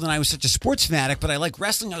 years old and I was such a sports fanatic, but I like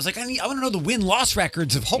wrestling. I was like, I want to know the win-loss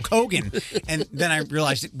records of Hulk Hogan. And then I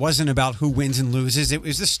realized it wasn't about who wins and loses. It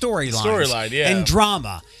was the storyline. Yeah. And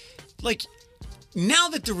drama. Like, now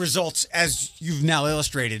that the results, as you've now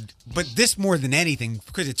illustrated, but this more than anything,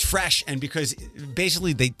 because it's fresh and because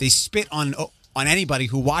basically they spit on anybody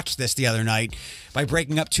who watched this the other night by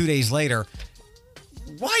breaking up 2 days later.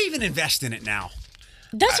 Why even invest in it now?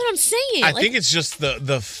 That's what I'm saying. I think it's just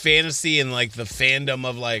the fantasy and like the fandom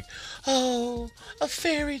of like, oh, a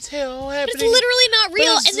fairy tale happening. It's literally not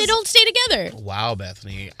real, and they don't stay together. Wow,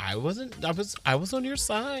 Bethany, I was on your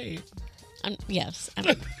side. I'm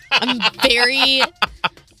very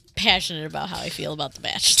passionate about how I feel about The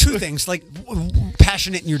Bachelor. Two things, like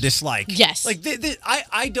passionate in your dislike. Yes. Like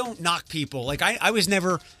I don't knock people. Like I was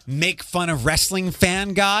never make fun of wrestling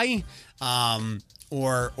fan guy.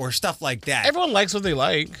 Or stuff like that. Everyone likes what they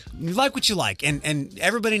like. You like what you like. And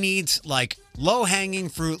everybody needs like low-hanging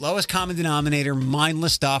fruit, lowest common denominator,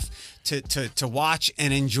 mindless stuff to watch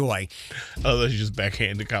and enjoy. Oh, that's just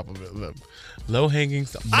backhanded compliment them. Low-hanging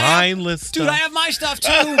stuff. Mindless stuff. Dude, I have my stuff too.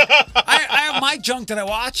 I have my junk that I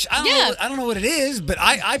watch. I don't know what it is, but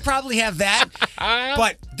I probably have that.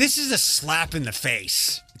 But this is a slap in the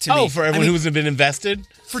face to me. Oh, for everyone who's been invested?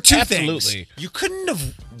 For two Absolutely. things. You couldn't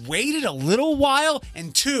have waited a little while,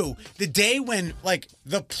 and two, the day when like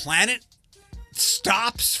the planet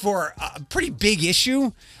stops for a pretty big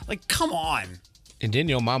issue. Like, come on. And didn't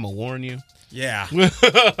your mama warn you? Yeah. Warn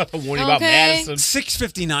you about Madison?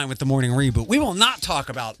 6:59 with the morning reboot. We will not talk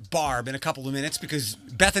about Barb in a couple of minutes because,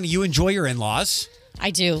 Bethany, you enjoy your in-laws.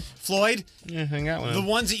 I do. Floyd, Yeah, hang out with the him.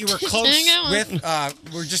 ones that you were close with,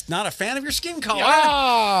 were just not a fan of your skin color.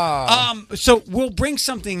 So we'll bring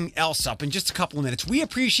something else up in just a couple of minutes. We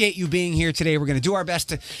appreciate you being here today. We're going to do our best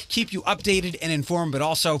to keep you updated and informed, but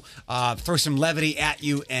also throw some levity at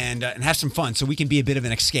you and have some fun so we can be a bit of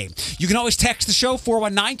an escape. You can always text the show,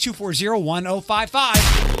 419-240-1055.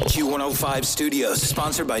 Q105 Studios,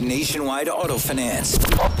 sponsored by Nationwide Auto Finance.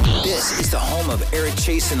 This is the home of Eric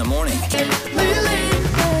Chase in the morning.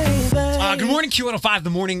 Good morning, Q105, the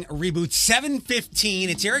morning reboot, 7:15.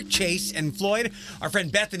 It's Eric Chase and Floyd. Our friend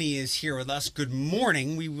Bethany is here with us. Good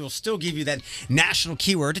morning. We will still give you that national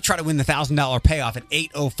keyword to try to win the $1,000 payoff at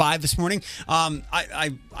 8:05 this morning.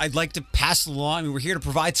 I'd like to pass along. I mean, we're here to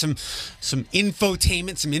provide some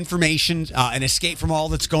infotainment, some information, an escape from all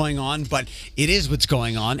that's going on. But it is what's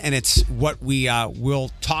going on, and it's what we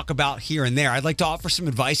will talk about here and there. I'd like to offer some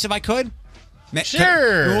advice if I could.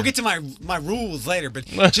 Sure. We'll get to my rules later, but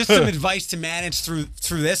just some advice to manage through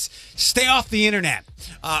this. Stay off the internet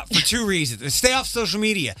for two reasons. Stay off social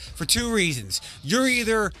media for two reasons. You're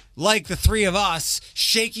either like the three of us,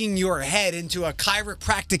 shaking your head into a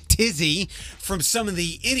chiropractic tizzy from some of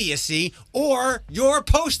the idiocy, or you're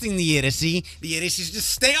posting the idiocy. The idiocy is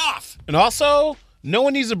just stay off. And also, no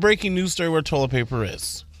one needs a breaking news story where toilet paper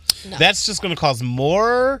is. No. That's just going to cause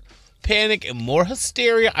more panic and more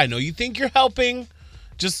hysteria. I know you think you're helping.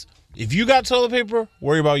 Just, if you got toilet paper,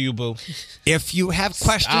 worry about you, boo. If you have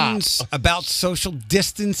questions about social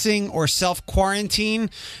distancing or self-quarantine,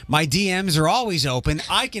 my DMs are always open.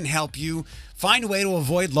 I can help you find a way to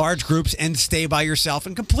avoid large groups and stay by yourself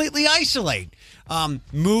and completely isolate.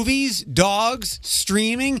 Movies, dogs,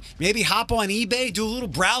 streaming, maybe hop on eBay, do a little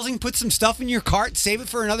browsing, put some stuff in your cart, save it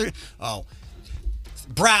for another...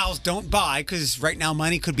 Browse, don't buy, because right now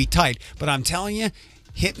money could be tight. But I'm telling you,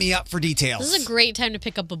 hit me up for details. This is a great time to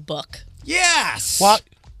pick up a book. Yes. Well,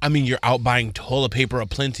 I mean, you're out buying toilet paper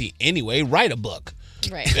aplenty anyway. Write a book.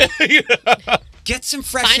 Right. Get some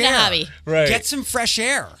fresh Find air. a hobby. Right. Get some fresh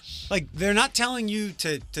air. Like, they're not telling you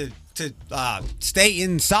to stay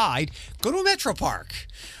inside. Go to a metro park.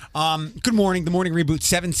 Good morning. The morning reboot,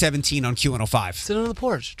 7:17 on Q105. Sit on the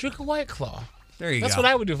porch. Drink a White Claw. There you That's go.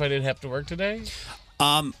 what I would do if I didn't have to work today.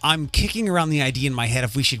 I'm kicking around the idea in my head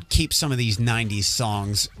if we should keep some of these 90s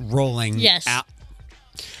songs rolling. Yes. Out.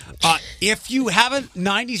 If you have a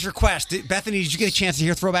 90s request, Bethany, did you get a chance to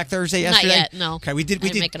hear Throwback Thursday yesterday? Not yet, no. Okay, we did. I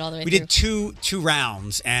didn't make it all the way we did two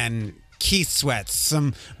rounds, and Keith Sweats,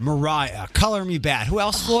 some Mariah, Color Me Bad. Who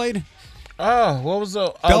else, Floyd? Oh, what was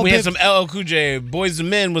the... Bell we had Biv- some LL Cool J. Boys and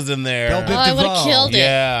Men was in there. Bell Biv I would have DeVoe. killed it.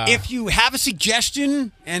 Yeah. If you have a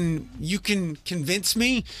suggestion and you can convince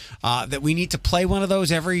me that we need to play one of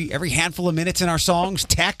those every handful of minutes in our songs,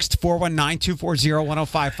 text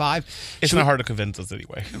 419-240-1055. It's not hard to convince us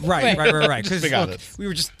anyway. Right. Just Because big look, honest. we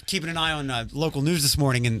were just keeping an eye on local news this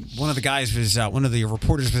morning, and one of the guys was one of the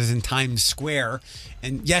reporters was in Times Square.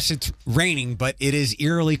 And yes, it's raining, but it is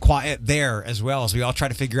eerily quiet there as well, as we all try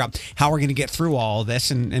to figure out how we're going to get through all of this,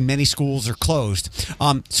 and many schools are closed.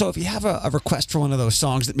 So if you have a request for one of those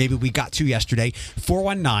songs that maybe we got to yesterday,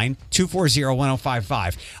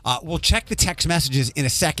 419-240-1055. We'll check the text messages in a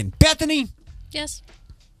second. Bethany, Yes.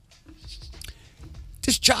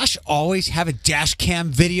 does Josh always have a dash cam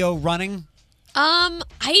video running?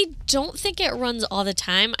 I don't think it runs all the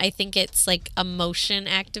time. I think it's like a motion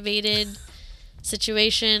activated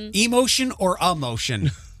situation. Emotion or emotion?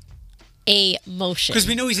 A motion. Because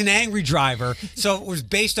we know he's an angry driver, so it was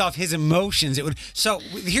based off his emotions. It would. So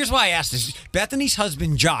here's why I asked this: Bethany's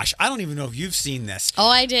husband Josh. I don't even know if you've seen this. Oh,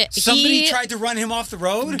 I did. Somebody He tried to run him off the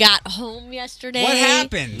road. got home yesterday. What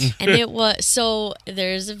happened? And it was so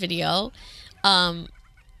there's a video. I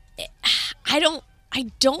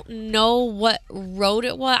don't know what road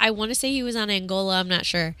it was. I want to say he was on Angola. I'm not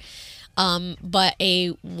sure. But a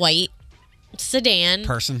white sedan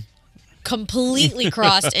Person. completely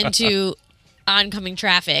crossed into oncoming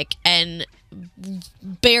traffic and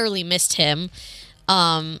barely missed him,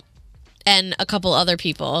 and a couple other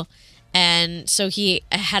people. And so he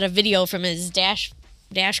had a video from his dash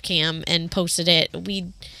cam and posted it.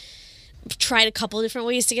 We tried a couple different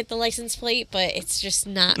ways to get the license plate, but it's just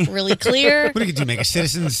not really clear. What are you gonna do? Make a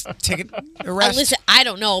citizen's ticket arrest? Listen, I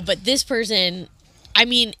don't know, but this person, I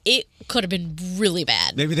mean, it could have been really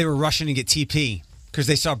bad. Maybe they were rushing to get TP because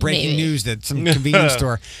they saw breaking Maybe. news that some convenience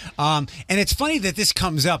store. And it's funny that this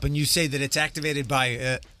comes up and you say that it's activated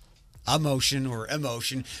by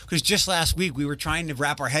emotion, because just last week we were trying to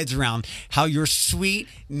wrap our heads around how your sweet,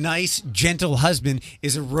 nice, gentle husband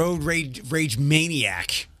is a road rage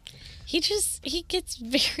maniac. He gets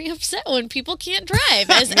very upset when people can't drive,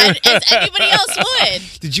 as anybody else would.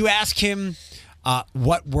 Did you ask him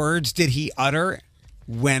what words did he utter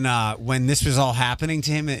when this was all happening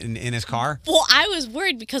to him in his car? Well, I was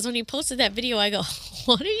worried because when he posted that video, I go,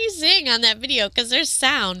 "What are you saying on that video?" Because there's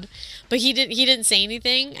sound, but he didn't say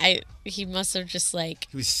anything. He must have just He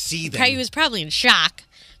was seething. He was probably in shock,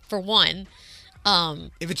 for one.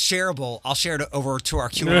 If it's shareable, I'll share it over to our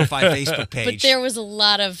Q105 Facebook page. But there was a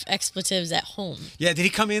lot of expletives at home. Yeah, did he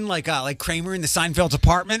come in like Kramer in the Seinfeld's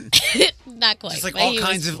apartment? Not quite. Just like but all he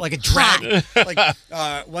kinds was of like a hot. dragon, like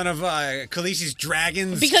one of Khaleesi's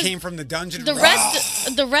dragons Because came from the dungeon. The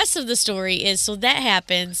rest of the story is, so that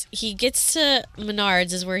happens. He gets to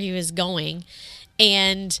Menards, is where he was going,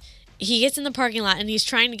 and he gets in the parking lot and he's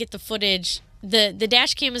trying to get the footage. The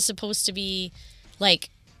dash cam is supposed to be like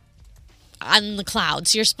on the cloud,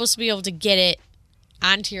 so you're supposed to be able to get it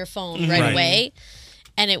onto your phone right away,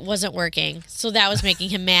 and it wasn't working, so that was making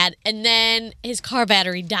him mad. And then his car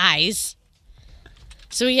battery dies,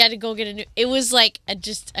 so he had to go get a new. It was like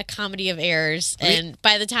just a comedy of errors. And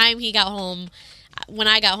by the time he got home, when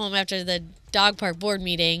I got home after the dog park board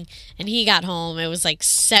meeting and he got home, it was like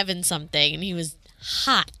 7 something, and he was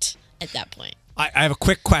hot at that point. I have a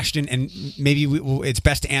quick question, and maybe it's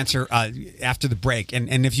best to answer after the break.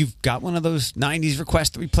 And if you've got one of those 90s requests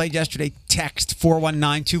that we played yesterday, text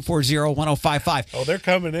 419-240-1055. Oh, they're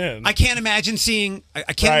coming in. I can't imagine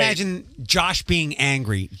I can't imagine Josh being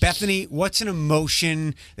angry. Bethany, what's an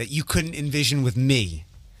emotion that you couldn't envision with me?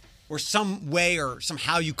 Or some way or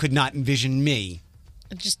somehow you could not envision me?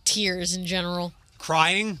 Just tears in general.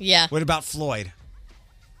 Crying? Yeah. What about Floyd?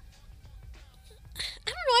 I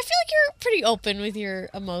don't know. I feel like you're pretty open with your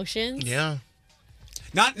emotions. Yeah.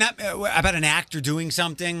 Not about an actor doing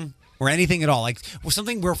something or anything at all. Like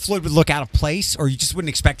something where Floyd would look out of place or you just wouldn't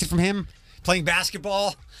expect it from him. Playing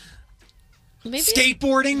basketball, Maybe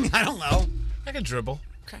skateboarding. I don't know. I can dribble.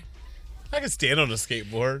 Okay. I can stand on a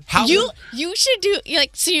skateboard. you should do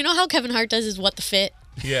so. You know how Kevin Hart does his What the Fit?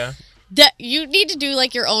 Yeah. That you need to do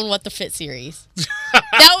like your own What the Fit series.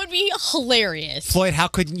 That would be hilarious. Floyd, how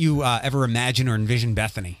couldn't you ever imagine or envision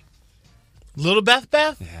Bethany? Little Beth?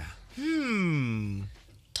 Yeah.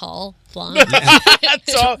 Tall, blonde.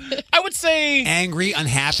 So I would say Angry,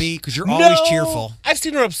 unhappy, because you're always cheerful. I've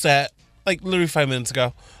seen her upset, like literally 5 minutes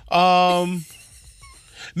ago.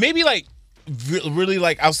 Maybe like really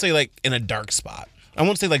like I'll say like in a dark spot. I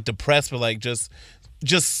won't say like depressed, but like just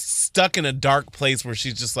stuck in a dark place where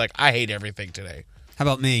she's just like, I hate everything today. How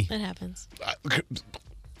about me? That happens.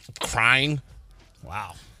 Crying.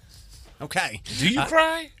 Wow. Okay. Do you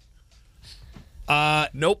cry?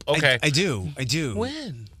 Nope. Okay. I do.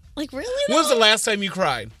 When? Like really? When was though? the last time you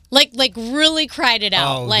cried? Like really cried it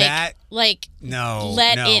out. Oh, like that? No.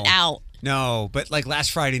 Let it out. No, but like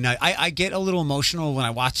last Friday night, I get a little emotional when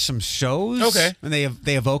I watch some shows. Okay. When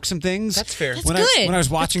they evoke some things. That's fair. That's when good. When I was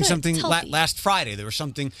watching That's good. something It's healthy. last Friday, there was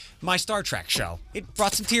something, my Star Trek show. It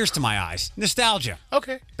brought some tears to my eyes. Nostalgia.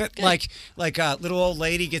 Okay. But like a little old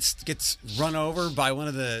lady gets run over by one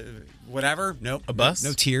of the whatever. Nope. A bus?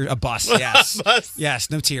 No tears. A bus. Yes. A bus?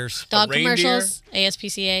 Yes. No tears. Dog reindeer? commercials.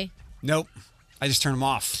 ASPCA. Nope. I just turn them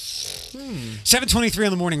off. 7:23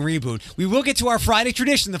 on the morning reboot. We will get to our Friday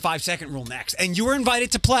tradition, the 5-second rule, next. And you are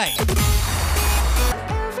invited to play.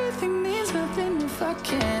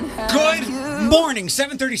 Good morning.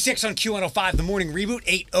 7:36 on Q105, the morning reboot.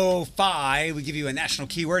 8:05. We give you a national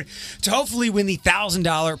keyword to hopefully win the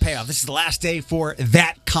 $1,000 payoff. This is the last day for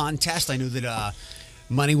that contest. I know that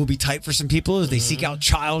money will be tight for some people as they seek out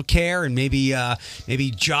childcare, and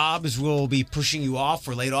maybe jobs will be pushing you off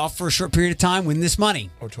or laid off for a short period of time. Win this money.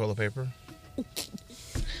 Or toilet paper.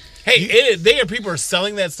 Hey, people are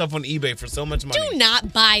selling that stuff on eBay for so much money. Do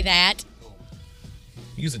not buy that.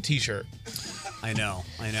 Use a T-shirt. I know.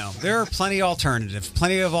 There are plenty of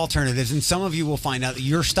alternatives, and some of you will find out that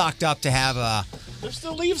you're stocked up to have a There's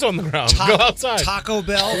still leaves on the ground. Go outside. Taco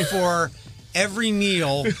Bell for every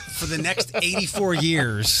meal for the next 84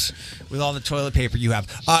 years with all the toilet paper you have.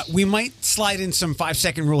 We might slide in some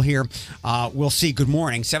 5-second rule here. We'll see. Good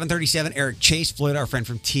morning. 7:37. Eric Chase, Floyd, our friend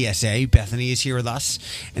from TSA. Bethany is here with us,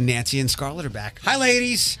 and Nancy and Scarlett are back. Hi,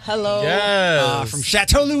 ladies. Hello. Yes. From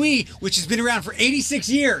Chateau Louis, which has been around for 86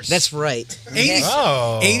 years. That's right.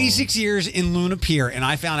 86 years in Luna Pier, and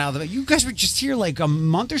I found out that you guys were just here like a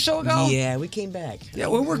month or so ago. Yeah, we came back. Yeah,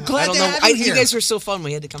 well, we're I glad don't to know. have you You here. guys were so fun.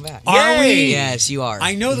 We had to come back. Are we? Hey. Yes, you are.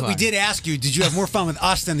 I know You that we are. did ask you, did you have more fun with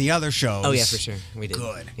us than the other shows? Oh yeah, for sure. We did.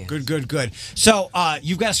 Good. Yeah. Good. So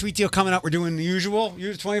you've got a sweet deal coming up. We're doing the usual.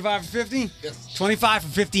 You're 25 for 50? Yes. 25 for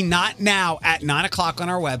 50, not now, at 9 o'clock on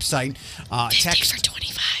our website. 50 Text for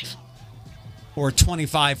 25. or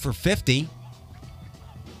 25 for 50.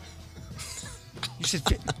 You said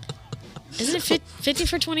 50. Isn't it 50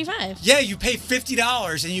 for 25? Yeah, you pay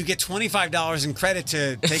 $50 and you get $25 in credit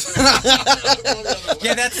to take.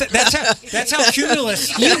 Yeah, that's how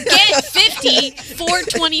Cumulus. You get 50 for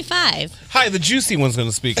 25. Hi, the juicy one's going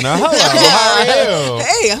to speak now. Hello, how are you?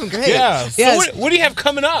 Hey, I'm great. Yeah. So Yes. what do you have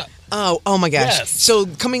coming up? Oh my gosh! Yes. So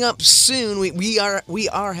coming up soon, we are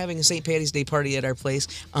having a St. Patty's Day party at our place.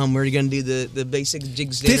 We're going to do the basic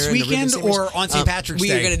jigs dinner This and the rhythm weekend sandwich. or on St. Patrick's we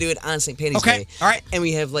Day? are going to do it on St. Patty's Okay, Day. all right. And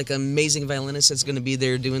we have like amazing violinist that's going to be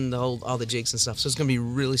there doing all the jigs and stuff. So it's going to be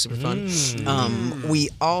really super fun. We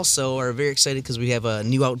also are very excited because we have a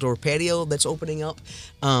new outdoor patio that's opening up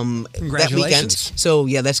that weekend. Congratulations. So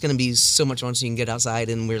yeah, that's going to be so much fun. So you can get outside,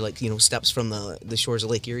 and we're like steps from the shores of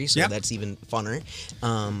Lake Erie. So Yep. that's even funner.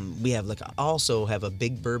 We have also have a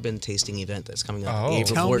big bourbon tasting event that's coming up Oh.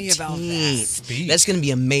 April Tell 14th. me about that. Speak. That's going to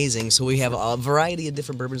be amazing. So we have a variety of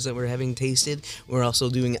different bourbons that we're having tasted. We're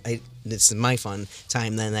also doing. This is my fun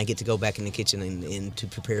time. Then I get to go back in the kitchen and to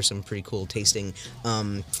prepare some pretty cool tasting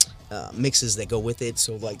mixes that go with it.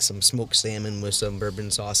 So like some smoked salmon with some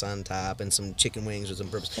bourbon sauce on top, and some chicken wings with some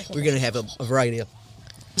bourbon. We're going to have a variety of.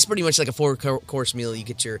 It's pretty much like a 4-course meal. You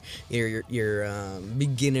get your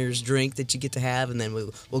beginner's drink that you get to have, and then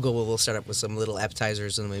we'll start up with some little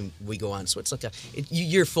appetizers, and then we go on. So it's like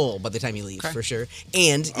you're full by the time you leave for sure,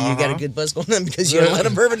 and you got a good buzz going on because you have a lot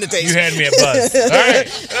of bourbon to taste. You had me at buzz. All right.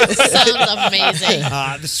 Sounds amazing.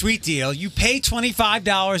 The sweet deal. You pay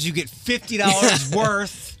 $25, you get $50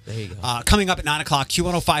 worth. There you go. Coming up at 9 o'clock,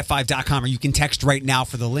 Q1055.com, or you can text right now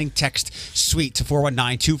for the link. Text SWEET to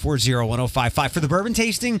 419-240-1055. For the bourbon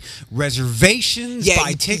tasting, reservations,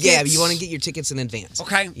 buy tickets. Yeah, you want to get your tickets in advance.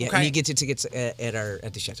 Okay, Yeah, okay. and you get your tickets at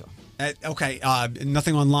the chateau. Okay,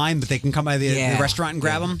 nothing online, but they can come by the restaurant and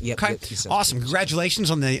grab them. Yep, Okay, yep, yep. awesome. Congratulations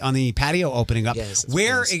on the patio opening up. Yes, it's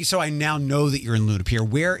Where? nice. So I now know that you're in Luna Pier.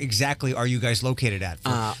 Where exactly are you guys located at?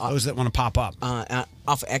 For those that want to pop up.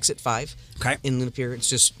 Off of exit 5. Okay. In Luna Pier. It's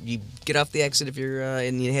just you get off the exit if you're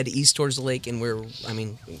and you head east towards the lake, and we're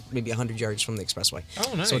maybe 100 yards from the expressway.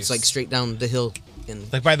 Oh, nice. So it's like straight down the hill.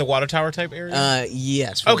 Like by the water tower type area?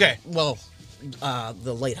 Yes. Okay. Well,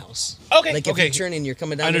 the lighthouse. Okay, Like if okay. you turn and you're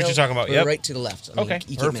coming down. I know the what hill, you're talking about, we're yep. right to the left. I mean, Okay,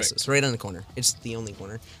 you can't miss perfect. us. Right on the corner. It's the only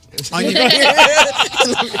corner.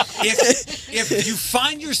 If you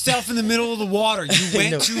find yourself in the middle of the water, you went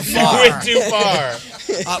No. too You far. went too far.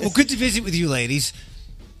 Well, good to visit with you, ladies.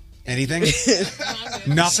 Anything?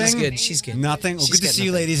 Nothing? She's good. She's good. Nothing? Well, She's good to got see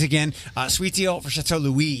you, nothing. ladies, again. Sweet deal for Chateau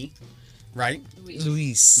Louis, right?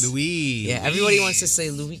 Luis. Louis. Yeah, everybody wants to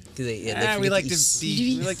say Louis. They Ah, we forget like the to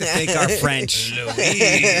E's. we like to fake our French.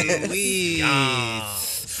 Louis.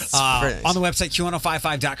 On the website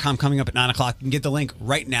Q1055.com, coming up at 9 o'clock. You can get the link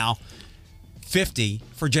right now. 50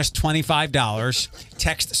 for just $25.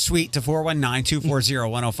 Text SWEET to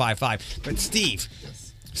 419-240-1055. But Steve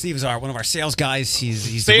is one of our sales guys.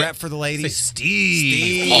 He's the rep for the ladies.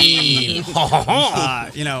 Steve.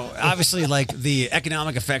 Obviously, like the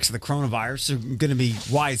economic effects of the coronavirus are going to be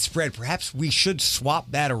widespread. Perhaps we should swap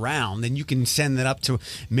that around. Then you can send that up to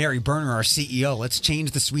Mary Berner, our CEO. Let's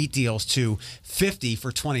change the sweet deals to 50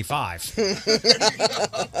 for 25.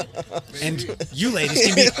 And you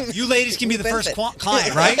ladies can be the first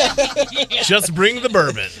client, right? Just bring the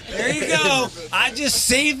bourbon. There you go. I just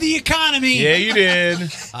saved the economy. Yeah, you did.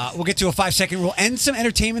 We'll get to a 5-second rule and some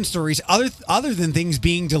entertainment stories other than things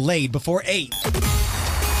being delayed before 8.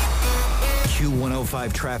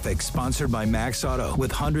 Q105 traffic, sponsored by Max Auto,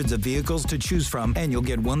 with hundreds of vehicles to choose from, and you'll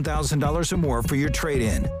get $1,000 or more for your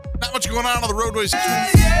trade-in. Not much going on the roadways.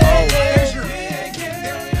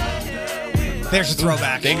 There's a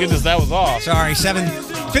throwback. Thank goodness that was off. Sorry,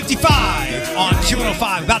 7:55 on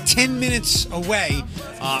Q105. About 10 minutes away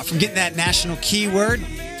from getting that national keyword.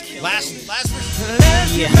 Last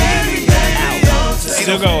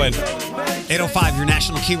Still going. 805, your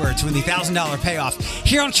national keyword to win the $1,000 payoff.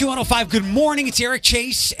 Here on Q105, good morning. It's Eric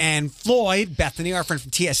Chase and Floyd. Bethany, our friend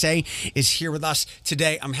from TSA, is here with us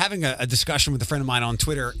today. I'm having a discussion with a friend of mine on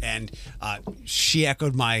Twitter, and she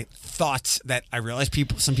echoed my thoughts that I realized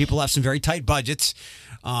some people have some very tight budgets.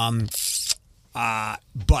 But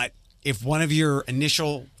if one of your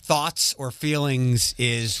initial thoughts or feelings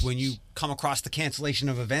is when you come across the cancellation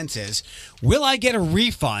of events is, will I get a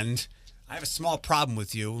refund? I have a small problem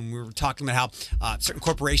with you, and we were talking about how certain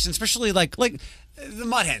corporations, especially like the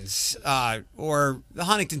Mud Hens or the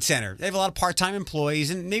Huntington Center. They have a lot of part-time employees,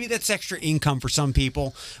 and maybe that's extra income for some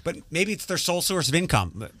people, but maybe it's their sole source of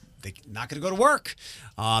income. But they're not going to go to work.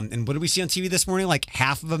 And what did we see on TV this morning? Like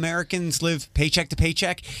half of Americans live paycheck to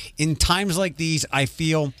paycheck. In times like these, I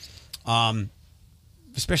feel,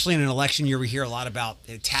 especially in an election year, we hear a lot about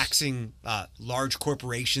taxing large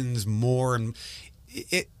corporations more. And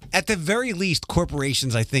at the very least,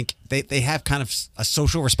 corporations, I think, they have kind of a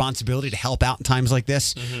social responsibility to help out in times like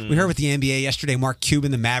this. Mm-hmm. We heard with the NBA yesterday, Mark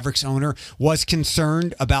Cuban, the Mavericks owner, was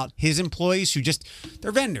concerned about his employees who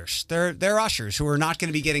they're vendors, they're ushers who are not going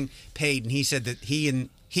to be getting paid. And he said that he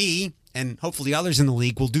and hopefully others in the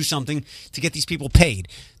league will do something to get these people paid.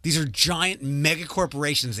 These are giant mega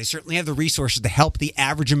corporations. They certainly have the resources to help the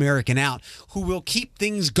average American out who will keep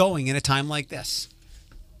things going in a time like this.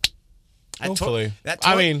 Hopefully.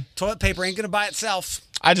 Toilet paper ain't going to buy itself.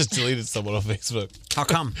 I just deleted someone on Facebook. How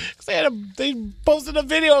come? Because they posted a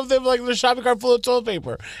video of them, like, their shopping cart full of toilet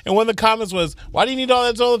paper. And one of the comments was, why do you need all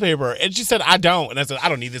that toilet paper? And she said, I don't. And I said, I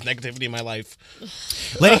don't need this negativity in my life.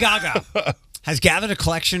 Lady Gaga has gathered a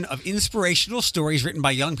collection of inspirational stories written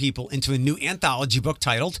by young people into a new anthology book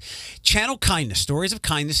titled Channel Kindness, Stories of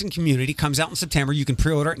Kindness and Community. Comes out in September. You can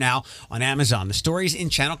pre-order it now on Amazon. The stories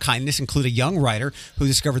in Channel Kindness include a young writer who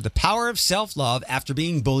discovered the power of self-love after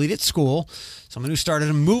being bullied at school, someone who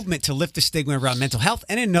started a movement to lift the stigma around mental health,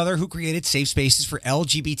 and another who created safe spaces for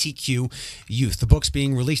LGBTQ youth. The book's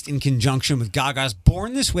being released in conjunction with Gaga's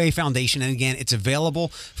Born This Way Foundation, and again, it's available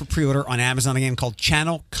for pre-order on Amazon, again, called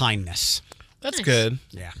Channel Kindness. That's good.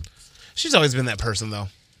 Yeah. She's always been that person, though.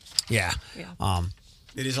 Yeah.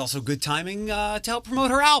 It is also good timing to help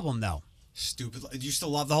promote her album, though. Stupid. Do you still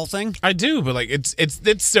love the whole thing? I do, but like it's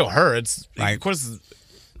still her. It's right. Of course.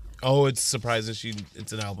 Oh, it's surprising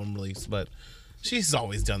it's an album release, but she's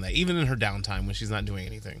always done that, even in her downtime when she's not doing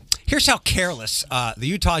anything. Here's how careless the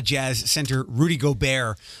Utah Jazz center Rudy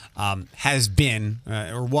Gobert has been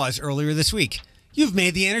or was earlier this week. You've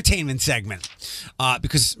made the entertainment segment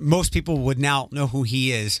because most people would now know who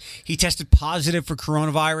he is. He tested positive for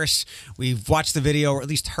coronavirus. We've watched the video, or at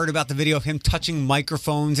least heard about the video of him touching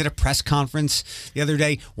microphones at a press conference the other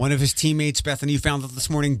day. One of his teammates, Bethany, you found out this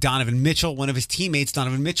morning, Donovan Mitchell, one of his teammates,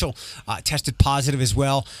 Donovan Mitchell, tested positive as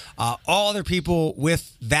well. All other people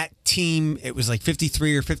with that team, it was like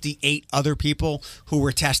 53 or 58 other people who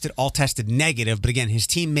were tested, all tested negative. But again, his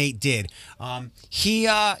teammate did.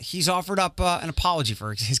 He's offered up an apology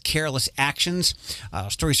for his careless actions.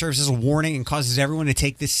 Story serves as a warning and causes everyone to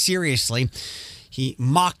take this seriously. He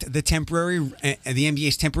mocked the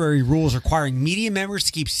NBA's temporary rules requiring media members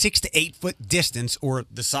to keep 6 to 8 foot distance, or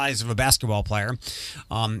the size of a basketball player,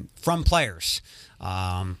 from players.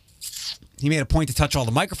 He made a point to touch all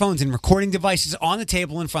the microphones and recording devices on the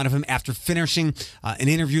table in front of him after finishing an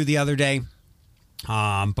interview the other day.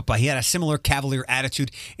 But he had a similar cavalier attitude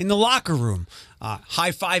in the locker room,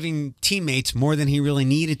 high-fiving teammates more than he really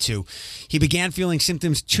needed to. He began feeling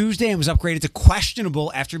symptoms Tuesday and was upgraded to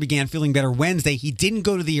questionable after he began feeling better Wednesday. He didn't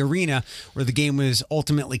go to the arena where the game was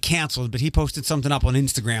ultimately canceled, but he posted something up on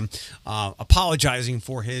Instagram apologizing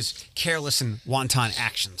for his careless and wanton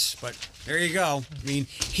actions. But there you go. I mean,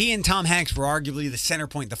 he and Tom Hanks were arguably the center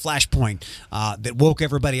point, the flashpoint that woke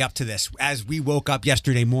everybody up to this, as we woke up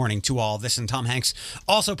yesterday morning to all of this. And Tom Hanks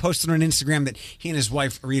also posted on Instagram that he and his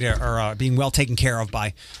wife, Rita, are being well taken care of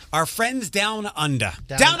by our friends down under.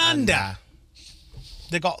 Down under.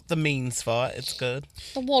 They got the means for it. It's good.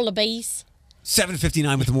 The Wallabies.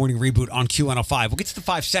 7:59 with the morning reboot on Q105. We'll get to the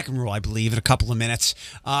 5-second rule, I believe, in a couple of minutes.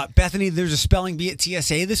 Bethany, there's a spelling bee at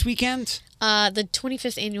TSA this weekend? The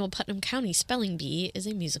 25th annual Putnam County Spelling Bee is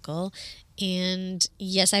a musical. And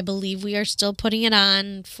yes, I believe we are still putting it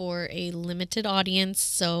on for a limited audience.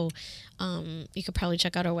 So you could probably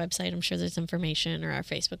check out our website. I'm sure there's information, or our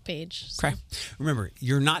Facebook page. So. Okay. Remember,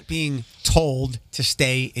 you're not being told to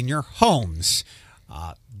stay in your homes.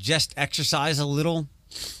 Just exercise a little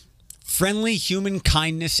friendly human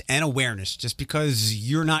kindness and awareness. Just because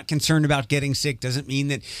you're not concerned about getting sick doesn't mean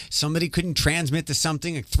that somebody couldn't transmit to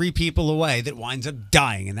something like 3 people away that winds up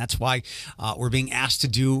dying. And that's why we're being asked to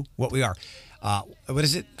do what we are. What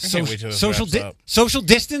is it? Social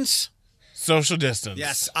distance? Social distance.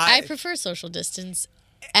 Yes. I prefer social distance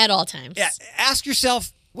at all times. Yeah. Ask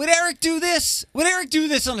yourself, would Eric do this? Would Eric do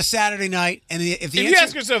this on a Saturday night? And if you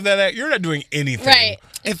ask yourself that, you're not doing anything. Right.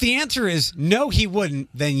 If the answer is no, he wouldn't,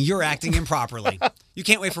 then you're acting improperly. You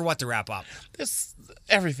can't wait for what to wrap up.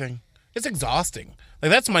 Everything. It's exhausting.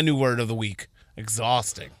 Like, that's my new word of the week.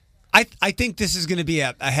 Exhausting. I think this is going to be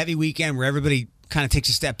a heavy weekend where everybody kind of takes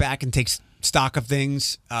a step back and takes stock of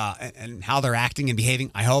things and how they're acting and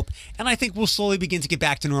behaving, I hope. And I think we'll slowly begin to get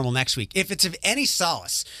back to normal next week. If it's of any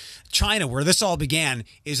solace, China, where this all began,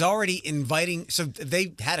 is already inviting. So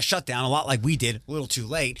they had a shutdown, a lot like we did, a little too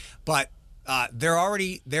late. But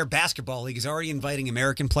their basketball league is already inviting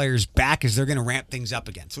American players back as they're going to ramp things up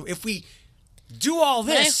again. So if we do all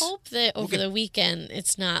this. But I hope that over the weekend,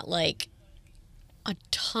 it's not like a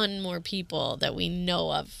ton more people that we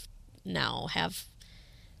know of now have.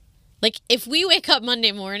 Like, if we wake up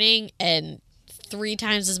Monday morning and 3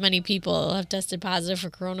 times as many people have tested positive for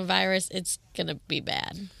coronavirus, it's going to be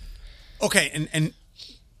bad. Okay, and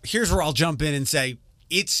here's where I'll jump in and say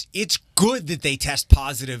it's good that they test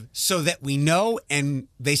positive so that we know and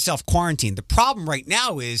they self-quarantine. The problem right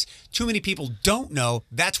now is too many people don't know.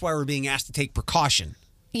 That's why we're being asked to take precaution.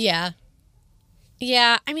 Yeah.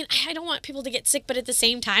 Yeah, I mean, I don't want people to get sick, but at the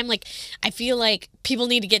same time, like, I feel like people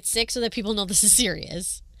need to get sick so that people know this is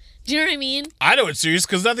serious. Do you know what I mean? I know it's serious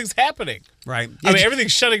because nothing's happening. Right. I mean,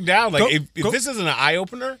 everything's shutting down. Like, if go- this isn't an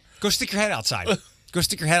eye-opener... Go stick your head outside. Go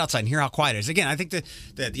stick your head outside and hear how quiet it is. Again, I think the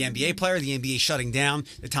NBA player, the NBA shutting down,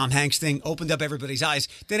 the Tom Hanks thing opened up everybody's eyes.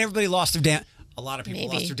 Then everybody lost their damn... A lot of people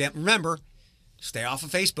lost their damn... Remember, stay off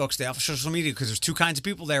of Facebook, stay off of social media, because there's 2 kinds of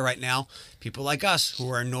people there right now. People like us who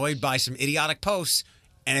are annoyed by some idiotic posts.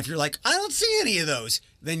 And if you're like, I don't see any of those,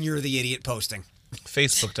 then you're the idiot posting.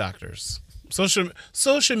 Facebook doctors.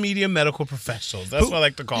 Social media medical professionals. That's what I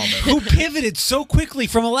like to call them. Who pivoted so quickly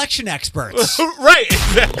from election experts. Right,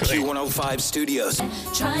 exactly. Q105 Studios.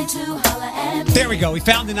 Trying to holla at me. There we go. We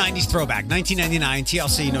found the 90s throwback. 1999,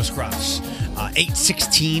 TLC, No Scrubs.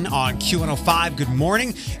 8:16 on Q105. Good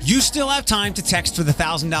morning. You still have time to text for the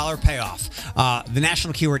 $1,000 payoff. The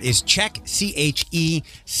national keyword is check, CHECK.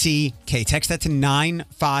 Text that to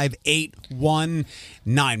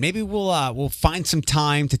 95819. Maybe we'll find some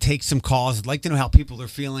time to take some calls. I'd like to know how people are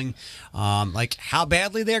feeling, like how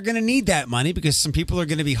badly they're going to need that money, because some people are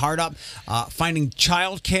going to be hard up finding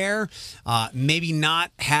childcare, maybe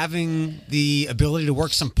not having the ability to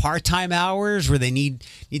work some part-time hours where they need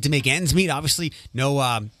to make ends meet. Obviously, no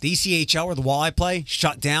the ECHL or the Walleye play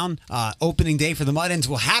shut down. Opening day for the Mud Hens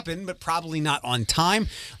will happen, but probably not on time.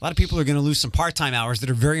 A lot of people are going to lose some part-time hours that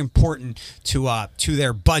are very important to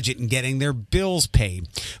their budget and getting their bills paid.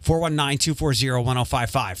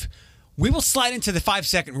 419-240-1055. We will slide into the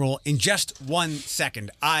 5-second rule in just 1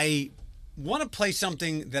 second. I want to play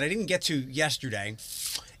something that I didn't get to yesterday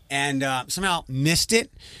and somehow missed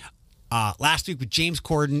it last week with James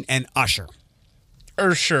Corden and Usher.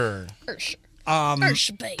 Usher,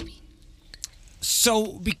 Baby.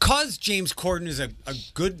 So because James Corden is a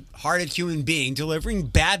good-hearted human being, delivering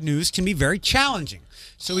bad news can be very challenging.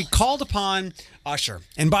 So we called upon Usher.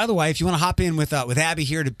 And by the way, if you want to hop in with Abby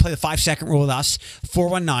here to play the 5-second rule with us,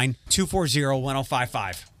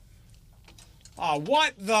 419-240-1055. Oh,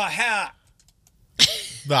 what the heck?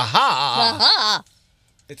 The ha.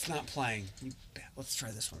 It's not playing. Let's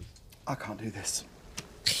try this one. I can't do this.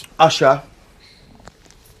 Usher.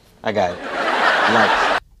 I got it.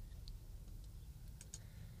 Like.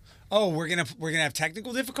 Oh, we're gonna have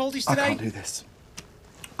technical difficulties I today? can't do this.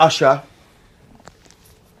 Usher.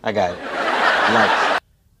 I got it. Like.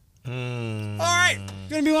 All right.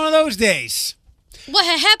 Gonna be one of those days. What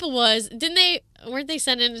had happened was, weren't they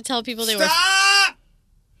sent in to tell people they were... Stop!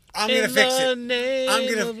 I'm gonna fix it.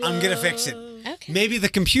 I'm gonna fix it. Okay. Maybe the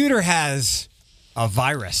computer has a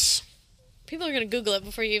virus. People are going to Google it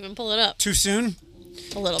before you even pull it up. Too soon?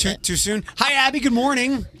 A little bit. Too soon? Hi, Abby. Good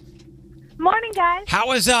morning. Morning, guys.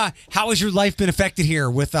 How has your life been affected here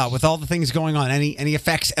with all the things going on? Any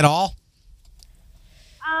effects at all?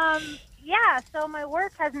 Yeah. So my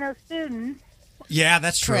work has no students. Yeah,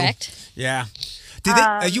 that's true. Correct. Yeah. Did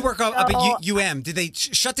they? You work up at UM. Did they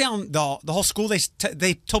shut down the whole school?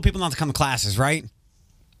 They told people not to come to classes, right?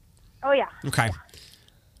 Oh yeah. Okay.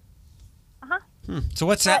 So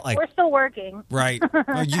what's that like? We're still working. Right.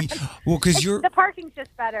 Because you're. The parking's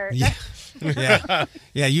just better. Yeah.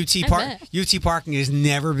 Yeah. UT parking has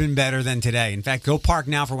never been better than today. In fact, go park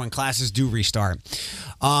now for when classes do restart.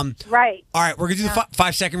 Right. All right, we're gonna do the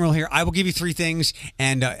 5-second rule here. I will give you 3 things,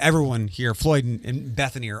 and everyone here, Floyd and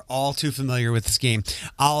Bethany, are all too familiar with this game.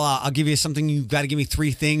 I'll give you something. You've got to give me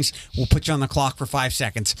 3 things. We'll put you on the clock for 5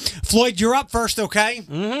 seconds. Floyd, you're up first, okay?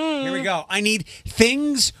 Mm-hmm. Here we go. I need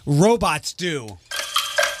things robots do.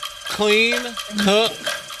 Clean, cook,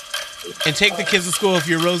 and take the kids to school if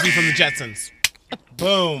you're Rosie from the Jetsons.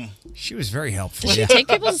 Boom. She was very helpful. Did she take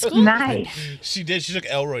people to school? Nice. She did. She took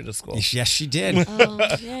Elroy to school. Yes, she did. All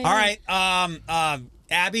right,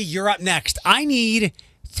 Abby, you're up next. I need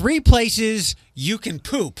 3 places you can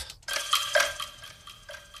poop.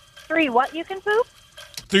 3 what you can poop?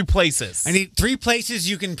 3 places. I need 3 places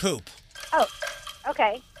you can poop. Oh,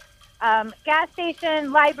 okay. Gas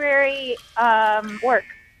station, library, work.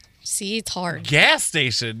 See, it's hard. Gas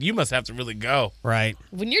station. You must have to really go. Right.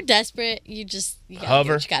 When you're desperate, you gotta Hover.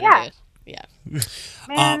 do what you gotta do. Yeah.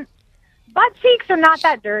 Man, butt cheeks are not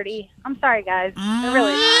that dirty. I'm sorry, guys. They're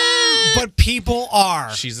really not. But people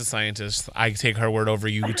are. She's a scientist. I take her word over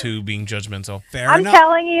you two being judgmental. Fair I'm enough.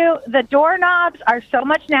 telling you, the doorknobs are so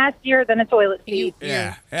much nastier than a toilet seat.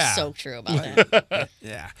 Yeah, yeah. So true about that.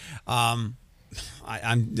 Yeah. I'm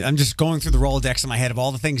just going through the Rolodex in my head of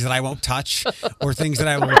all the things that I won't touch or things that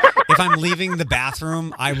I will. If I'm leaving the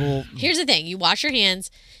bathroom, I will. Here's the thing: you wash your hands,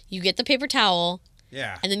 you get the paper towel,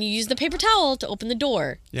 Yeah. and then you use the paper towel to open the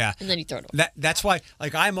door. Yeah. And then you throw it away. That's why,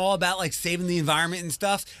 like, I'm all about like saving the environment and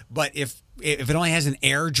stuff. But if it only has an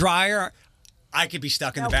air dryer, I could be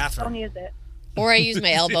stuck in the bathroom. Don't use it. Or I use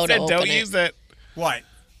my elbow to Said open don't it. use it. What?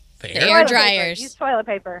 The air dryers. Use toilet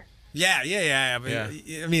paper. Yeah.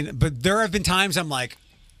 I mean, but there have been times I'm like,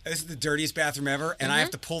 this is the dirtiest bathroom ever, and I have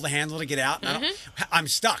to pull the handle to get out. And I'm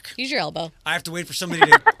stuck. Use your elbow. I have to wait for somebody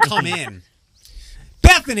to come in.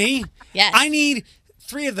 Bethany, Yes. I need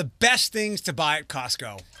 3 of the best things to buy at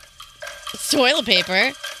Costco. It's toilet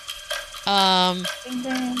paper. Ding,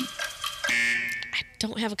 ding. I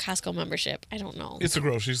don't have a Costco membership. I don't know. It's a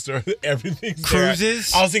grocery store. Everything's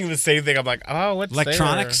Cruises? there. I was thinking the same thing. I'm like, oh, what's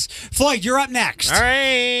Electronics. Floyd, you're up next. there? All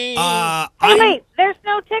right. Hey, wait, there's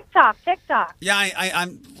no TikTok. Yeah,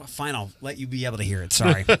 I'm fine. I'll let you be able to hear it.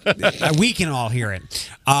 Sorry. We can all hear it.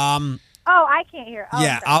 Oh, I can't hear. Oh,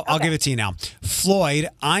 Yeah, sorry. I'll Okay. give it to you now. Floyd,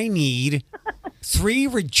 I need 3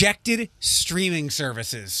 rejected streaming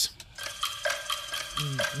services.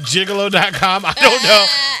 Gigolo.com. I don't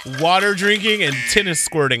know. Water drinking and tennis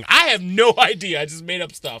squirting. I have no idea. I just made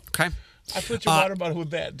up stuff. Okay. I put your water bottle with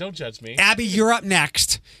that. Don't judge me. Abby, you're up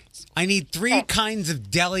next. I need 3 kinds of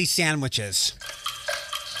deli sandwiches.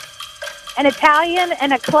 An Italian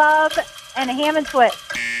and a club and a ham and twist.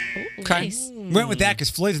 Okay. Nice. Went with that because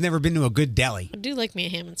Floyd's never been to a good deli. I do like me a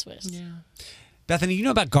ham and Swiss. Yeah. Bethany, you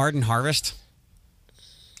know about Garden Harvest?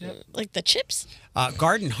 Like the chips?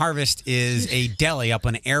 Garden Harvest is a deli up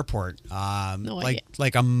on an airport. idea.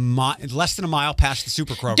 Like less than a mile past the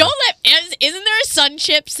Super Kroger. Isn't there a Sun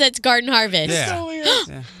Chips that's Garden Harvest?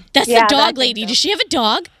 Yeah. That's Yeah, the dog that's lady. it. Does she have a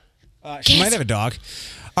dog? She might have a dog.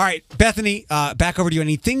 All right, Bethany, back over to you.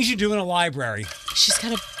 Any things you do in a library? She's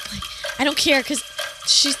got a. I don't care because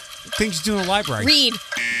she's Things you do in a library. read.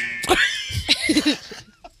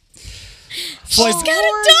 Floyd, She's got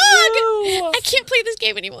a dog. I can't play this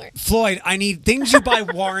game anymore. Floyd, I need things you buy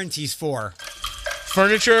warranties for.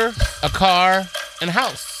 Furniture, a car, and a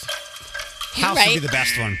house. House right. would be the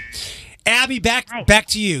best one. Abby, back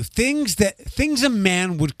to you. Things a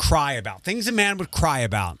man would cry about. Things a man would cry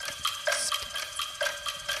about.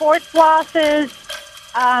 Sports losses,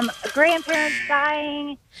 grandparents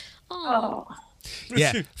dying. Oh.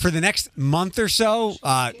 Yeah, for the next month or so,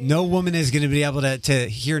 no woman is going to be able to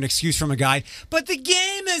hear an excuse from a guy. But the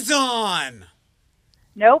game is on.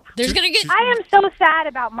 Nope. There's gonna get I am so sad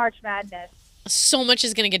about March Madness. so much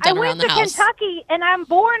is gonna get I done around went the to house. Kentucky and I'm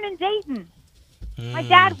born in Dayton. My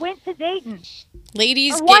dad went to Dayton.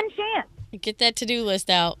 Ladies, For one chance. get that to-do list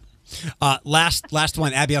out. Last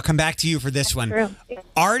one, Abby. I'll come back to you for this one. True.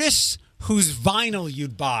 Artists whose vinyl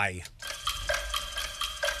you'd buy.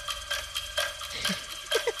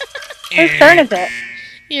 Whose turn is it?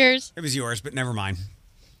 Yours. It was yours, but never mind.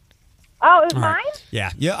 Oh, it was All right. mine?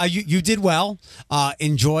 Yeah. You did well.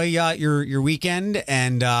 Enjoy your weekend,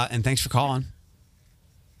 and thanks for calling.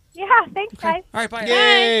 Yeah, thanks, guys. All right, bye.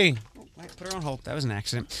 Yay! I put her on hold. That was an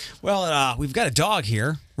accident. Well, we've got a dog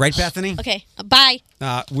here, right, Bethany? Okay. Bye.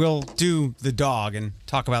 We'll do the dog and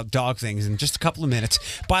talk about dog things in just a couple of minutes.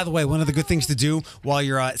 By the way, one of the good things to do while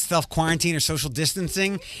you're self-quarantine or social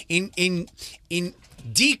distancing, in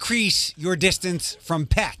decrease your distance from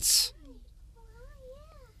pets.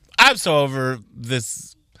 I'm so over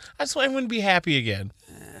this. I swear I wouldn't be happy again.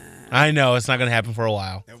 I know it's not going to happen for a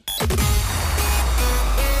while.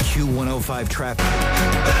 Q105 traffic.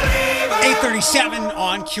 8:37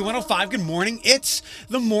 on Q105. Good morning. It's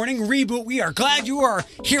the morning reboot. We are glad you are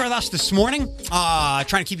here with us this morning. Trying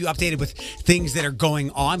to keep you updated with things that are going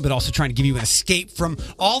on, but also trying to give you an escape from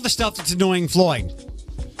all the stuff that's annoying Floyd.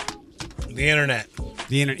 The internet.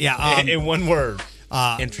 The internet, yeah. In one word.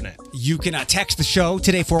 Internet. You can text the show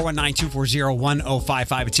today,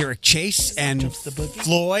 419-240-1055. It's Eric Chase and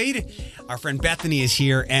Floyd. Our friend Bethany is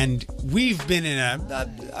here, and we've been in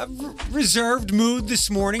a reserved mood this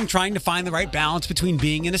morning, trying to find the right balance between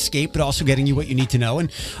being an escape, but also getting you what you need to know, and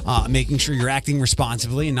making sure you're acting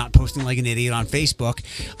responsibly and not posting like an idiot on Facebook.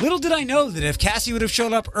 Little did I know that if Cassie would have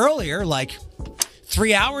showed up earlier, like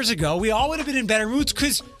 3 hours ago, we all would have been in better moods,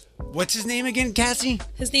 because what's his name again, Cassie?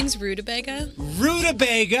 His name's Rutabaga.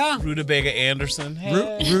 Rutabaga Anderson.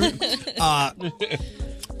 Hey.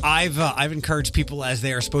 I've encouraged people, as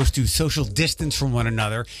they are supposed to social distance from one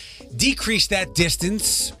another, decrease that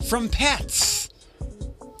distance from pets.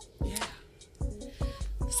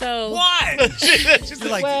 So what? She's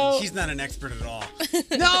like, she's not an expert at all.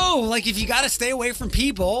 No, like if you got to stay away from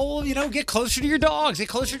people, get closer to your dogs, get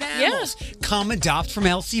closer to animals. Yeah. Come adopt from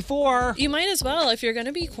LC4. You might as well. If you're going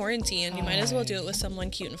to be quarantined, you might as well do it with someone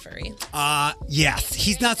cute and furry. Yes.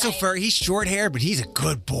 He's not so furry. He's short haired, but he's a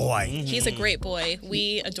good boy. Mm-hmm. He's a great boy.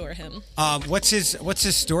 We adore him. What's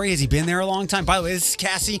his story? Has he been there a long time? By the way, this is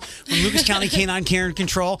Cassie from Lucas County Canine Care and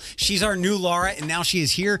Control. She's our new Laura, and now she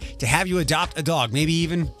is here to have you adopt a dog. Maybe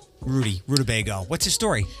even Rutabaga. What's his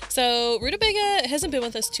story? So Rutabaga hasn't been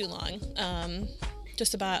with us too long,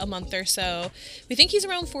 just about a month or so. We think he's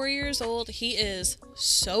around 4 years old. He is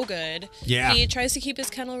so good. Yeah. He tries to keep his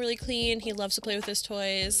kennel really clean. He loves to play with his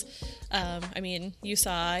toys. You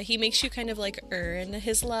saw, he makes you kind of like earn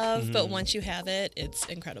his love, but once you have it, it's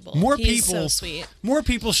incredible. He's so sweet. More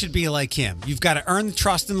people should be like him. You've got to earn the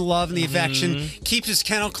trust and the love and the affection. Keeps his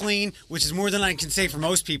kennel clean, which is more than I can say for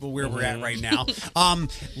most people where we're at right now.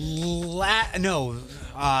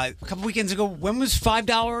 A couple weekends ago, when was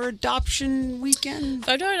 $5 adoption weekend?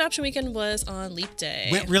 $5 adoption weekend was on Leap Day.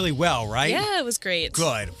 Went really well, right? Yeah, it was great.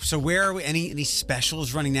 Good. So where are we? Any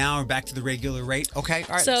specials running now or back to the regular rate? Okay,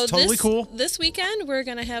 all right. So totally cool. This weekend, we're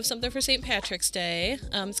going to have something for St. Patrick's Day.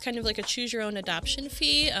 It's kind of like a choose your own adoption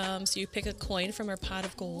fee. So you pick a coin from our pot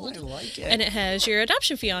of gold. I like it. And it has your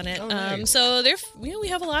adoption fee on it. Oh, nice. So we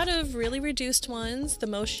have a lot of really reduced ones. The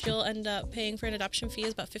most you'll end up paying for an adoption fee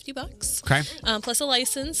is about $50. Okay. Plus a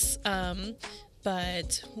license.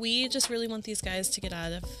 But we just really want these guys to get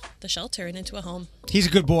out of the shelter and into a home. He's a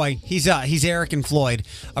good boy. He's Eric and Floyd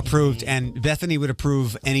approved, and Bethany would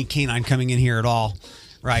approve any canine coming in here at all.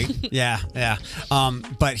 Right? Yeah.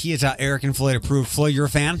 But he is Eric and Floyd approved. Floyd, you're a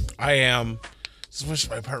fan? I am. Just wish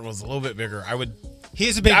my partner was a little bit bigger. He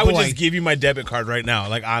is a big boy. I would just give you my debit card right now,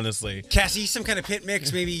 like honestly. Cassie, some kind of pit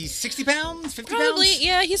mix, maybe 60 pounds, 50 Probably, pounds?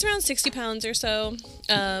 yeah, he's around 60 pounds or so.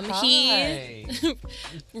 He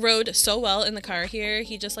rode so well in the car here.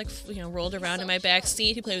 He just rolled around in my back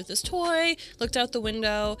seat. He played with his toy, looked out the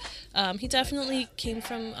window. He definitely came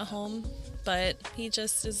from a home, but he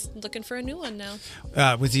just is looking for a new one now.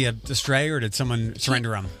 Was he a stray, or did someone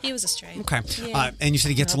surrender him? He was a stray. Okay. Yeah. And you said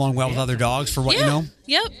he gets along well with other dogs, for what you know?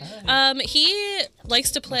 Yep. He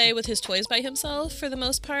likes to play with his toys by himself for the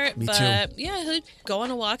most part. Me but too. Yeah, he'll go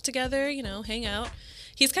on a walk together, hang out.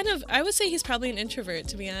 He's I would say he's probably an introvert,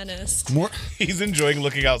 to be honest. He's enjoying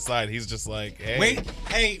looking outside. He's just like, hey. Wait,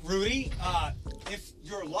 hey, Rudy, if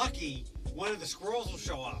you're lucky, one of the squirrels will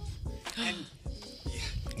show up. And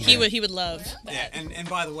he would love that. Yeah, and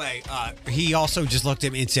by the way, he also just looked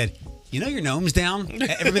at me and said, your gnome's down?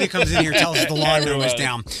 Everybody comes in here tells us the lawn gnome is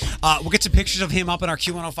down. We'll get some pictures of him up on our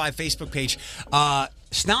Q105 Facebook page.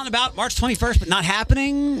 Snouting about March 21st, but not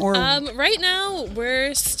happening? Or right now,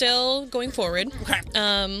 we're still going forward. Okay.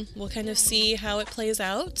 We'll kind of see how it plays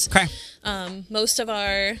out. Okay. Most of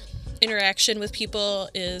our interaction with people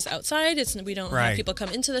is outside. We don't have people come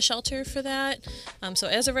into the shelter for that. So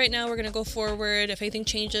as of right now, we're going to go forward. If anything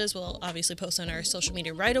changes, we'll obviously post on our social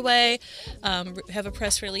media right away. Have a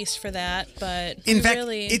press release for that. But in fact,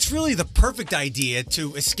 it's really the perfect idea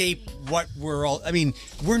to escape what we're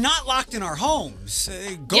not locked in our homes.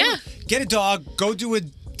 Get a dog, go do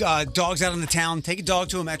dogs out in the town, take a dog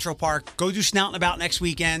to a metro park, go do snouting about next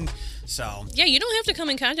weekend. So yeah, you don't have to come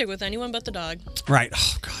in contact with anyone but the dog. Right.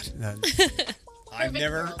 Oh God.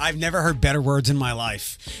 I've never heard better words in my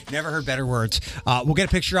life. Never heard better words. We'll get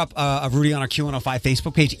a picture up of Rudy on our Q105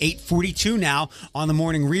 Facebook page. 8:42 now on the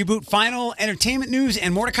morning reboot. Final entertainment news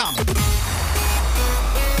and more to come.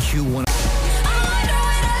 Q1.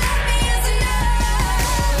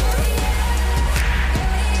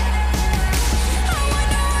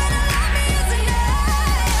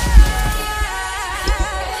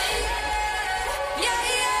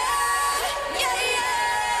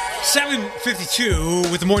 52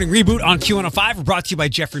 with the morning reboot on Q105. We're brought to you by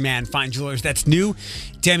Jeffrey Mann Fine Jewelers. That's new.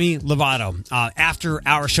 Demi Lovato. After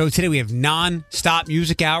our show today, we have non-stop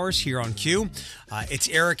music hours here on Q. It's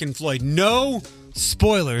Eric and Floyd. No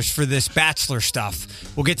spoilers for this Bachelor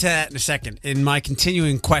stuff. We'll get to that in a second. In my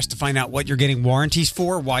continuing quest to find out what you're getting warranties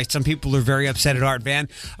for, why some people are very upset at Art Van,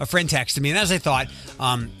 a friend texted me, and as I thought,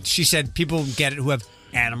 she said people get it who have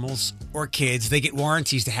animals or kids. They get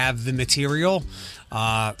warranties to have the material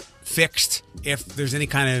fixed if there's any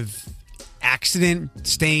kind of accident,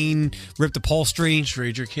 stain, ripped upholstery.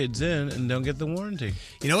 Trade your kids in and don't get the warranty.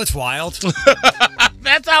 You know what's wild?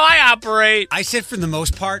 That's how I operate. I said for the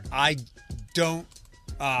most part, I don't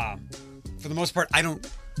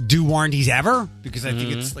do warranties ever because I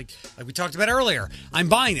think it's like we talked about earlier. I'm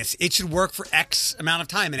buying this. It should work for X amount of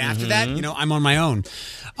time. And after that, I'm on my own.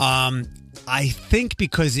 I think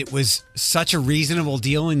because it was such a reasonable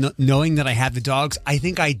deal and knowing that I had the dogs, I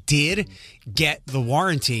think I did get the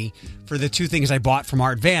warranty for the two things I bought from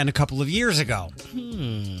Art Van a couple of years ago.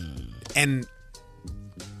 And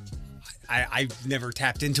I've never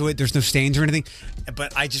tapped into it. There's no stains or anything.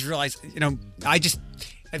 But I just realized, I just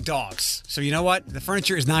have dogs. So you know what? The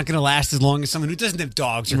furniture is not going to last as long as someone who doesn't have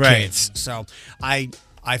dogs or kids. So I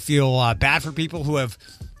feel bad for people who have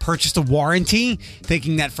purchased a warranty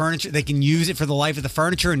thinking that furniture, they can use it for the life of the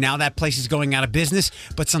furniture, and now that place is going out of business.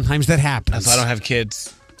 But sometimes that happens. That's why I don't have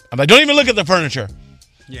kids. I'm like, don't even look at the furniture.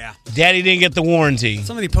 Yeah. Daddy didn't get the warranty.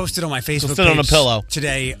 Somebody posted on my Facebook page on a pillow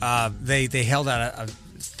today. They held out a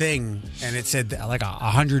thing, and it said like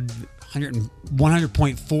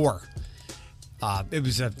 100.4. It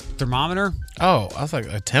was a thermometer. Oh, I was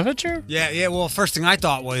like, a temperature? Yeah. Well, first thing I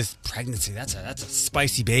thought was pregnancy. That's a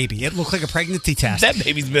spicy baby. It looked like a pregnancy test. That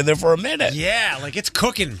baby's been there for a minute. Yeah, like it's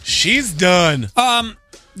cooking. She's done.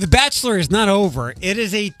 The Bachelor is not over. It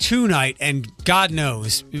is a 2-night, and God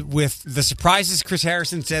knows, with the surprises Chris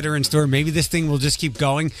Harrison said are in store, maybe this thing will just keep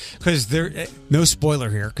going, because no spoiler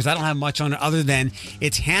here, because I don't have much on it other than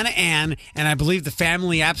it's Hannah Ann, and I believe the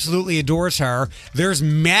family absolutely adores her. There's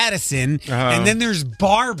Madison, and then there's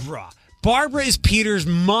Barbara. Barbara is Peter's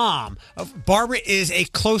mom. Barbara is a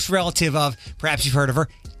close relative of, perhaps you've heard of her,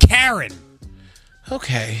 Karen.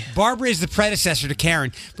 Okay. Barbara is the predecessor to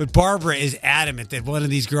Karen, but Barbara is adamant that one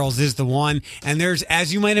of these girls is the one. And there's,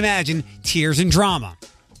 as you might imagine, tears and drama.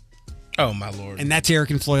 Oh, my Lord. And that's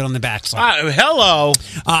Eric and Floyd on The Bachelor. Hello.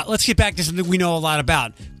 Let's get back to something we know a lot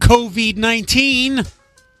about. COVID-19.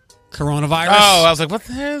 Coronavirus. Oh, I was like, what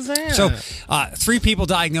the hell is that? So, 3 people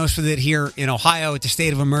diagnosed with it here in Ohio. It's a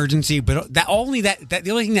state of emergency, but the only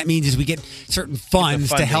thing that means is we get certain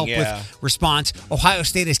funds to help with response. Ohio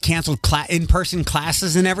State has canceled in-person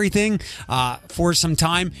classes and everything for some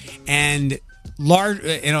time, and in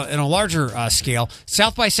a larger scale,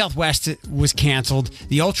 South by Southwest was canceled.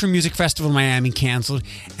 The Ultra Music Festival in Miami canceled,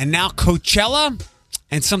 and now Coachella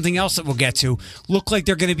and something else that we'll get to look like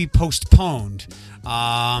they're going to be postponed.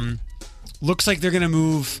 Looks like they're going to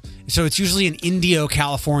move. So it's usually in Indio,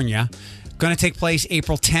 California. Going to take place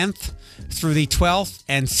April 10th through the 12th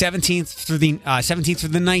and 17th through the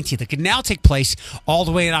 19th. It could now take place all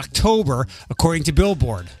the way in October, according to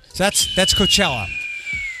Billboard. So that's Coachella.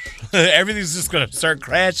 Everything's just going to start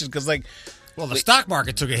crashing because, well, the stock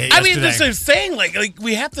market took a hit yesterday. I mean, that's what I'm saying. Like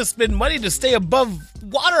we have to spend money to stay above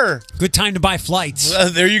water. Good time to buy flights.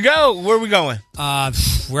 There you go. Where are we going?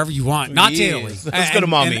 Wherever you want. Not to Italy. Let's go to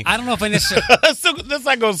Mommy. And I don't know if I necessarily... let's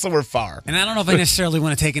not go somewhere far. And I don't know if I necessarily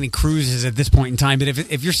want to take any cruises at this point in time, but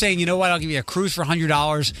if you're saying, you know what, I'll give you a cruise for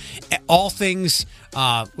 $100, all things,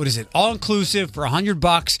 all inclusive for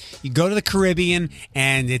 $100, you go to the Caribbean,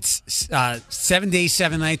 and it's 7 days,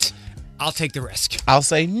 7 nights, I'll take the risk. I'll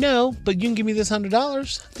say no, but you can give me this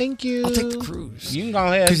 $100. Thank you. I'll take the cruise. You can go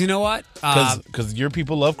ahead. Because you know what? Because your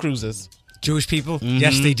people love cruises. Jewish people? Mm-hmm.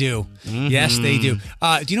 Yes, they do. Mm-hmm. Yes, they do. Do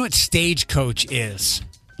you know what Stagecoach is?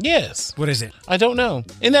 Yes. What is it? I don't know.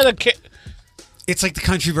 Isn't that It's like the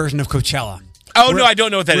country version of Coachella. Oh, no, I don't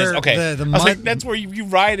know what that is. Okay. I was like, that's where you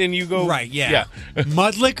ride and you go. Right, yeah.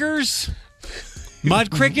 Mud lickers? Mud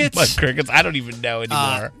crickets? Mud crickets. I don't even know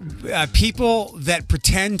anymore. People that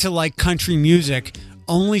pretend to like country music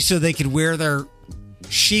only so they could wear their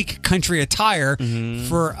chic country attire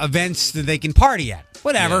for events that they can party at.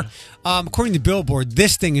 Whatever. Yeah. According to Billboard,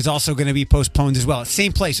 this thing is also going to be postponed as well.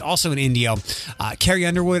 Same place, also in Indio. Carrie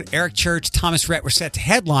Underwood, Eric Church, Thomas Rhett were set to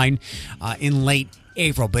headline in late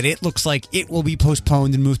April, but it looks like it will be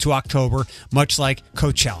postponed and moved to October, much like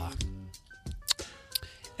Coachella.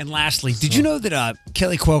 And lastly, did you know that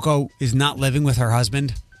Kelly Cuoco is not living with her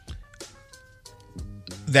husband?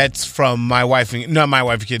 That's from My Wife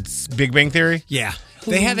and Kids Big Bang Theory? Yeah.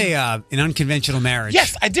 They have an unconventional marriage.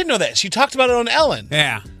 Yes, I did know that. She talked about it on Ellen.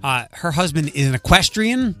 Yeah. Her husband is an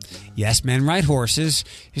equestrian. Yes, men ride horses.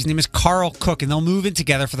 His name is Carl Cook, and they'll move in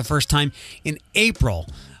together for the first time in April.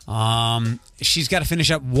 She's got to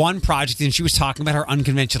finish up one project, and she was talking about her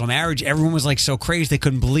unconventional marriage. Everyone was like so crazy they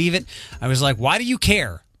couldn't believe it. I was like, why do you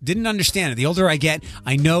care? Didn't understand it. The older I get,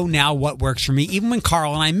 I know now what works for me. Even when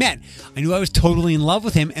Carl and I met, I knew I was totally in love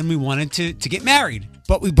with him, and we wanted to get married.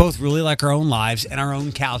 But we both really like our own lives and our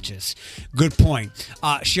own couches. Good point.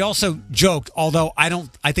 She also joked, although I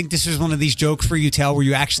think this is one of these jokes where you tell where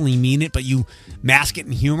you actually mean it, but you mask it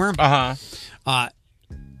in humor.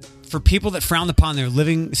 For people that frowned upon their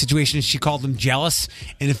living situations, she called them jealous.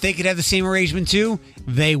 And if they could have the same arrangement too,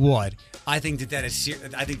 they would. I think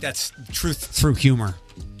that's truth through humor.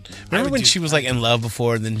 Remember when she was like in love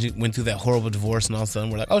before and then she went through that horrible divorce and all of a sudden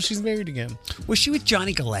we're like, oh, she's married again. Was she with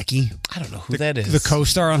Johnny Galecki? I don't know who that is. The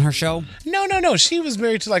co-star on her show? No. She was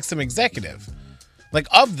married to like some executive. Like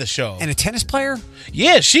of the show. And a tennis player?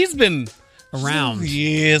 Yeah, she's been around.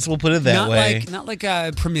 Yes, we'll put it that way. Not like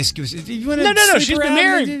promiscuous. If you no. She's been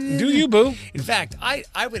married. Do you, boo? In fact,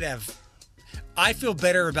 I feel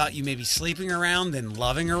better about you maybe sleeping around than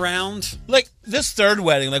loving around. Like this third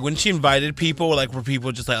wedding, like when she invited people, like were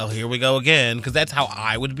people just like, oh, here we go again? Because that's how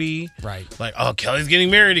I would be. Right. Like, oh, Kelly's getting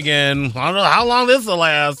married again. I don't know how long this will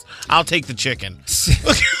last. I'll take the chicken.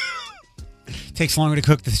 Takes longer to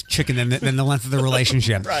cook the chicken than the length of the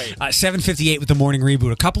relationship. Right. 7:58 with the morning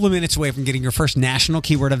reboot. A couple of minutes away from getting your first national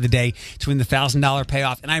keyword of the day to win the $1,000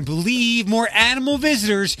 payoff. And I believe more animal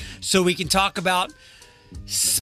visitors so we can talk about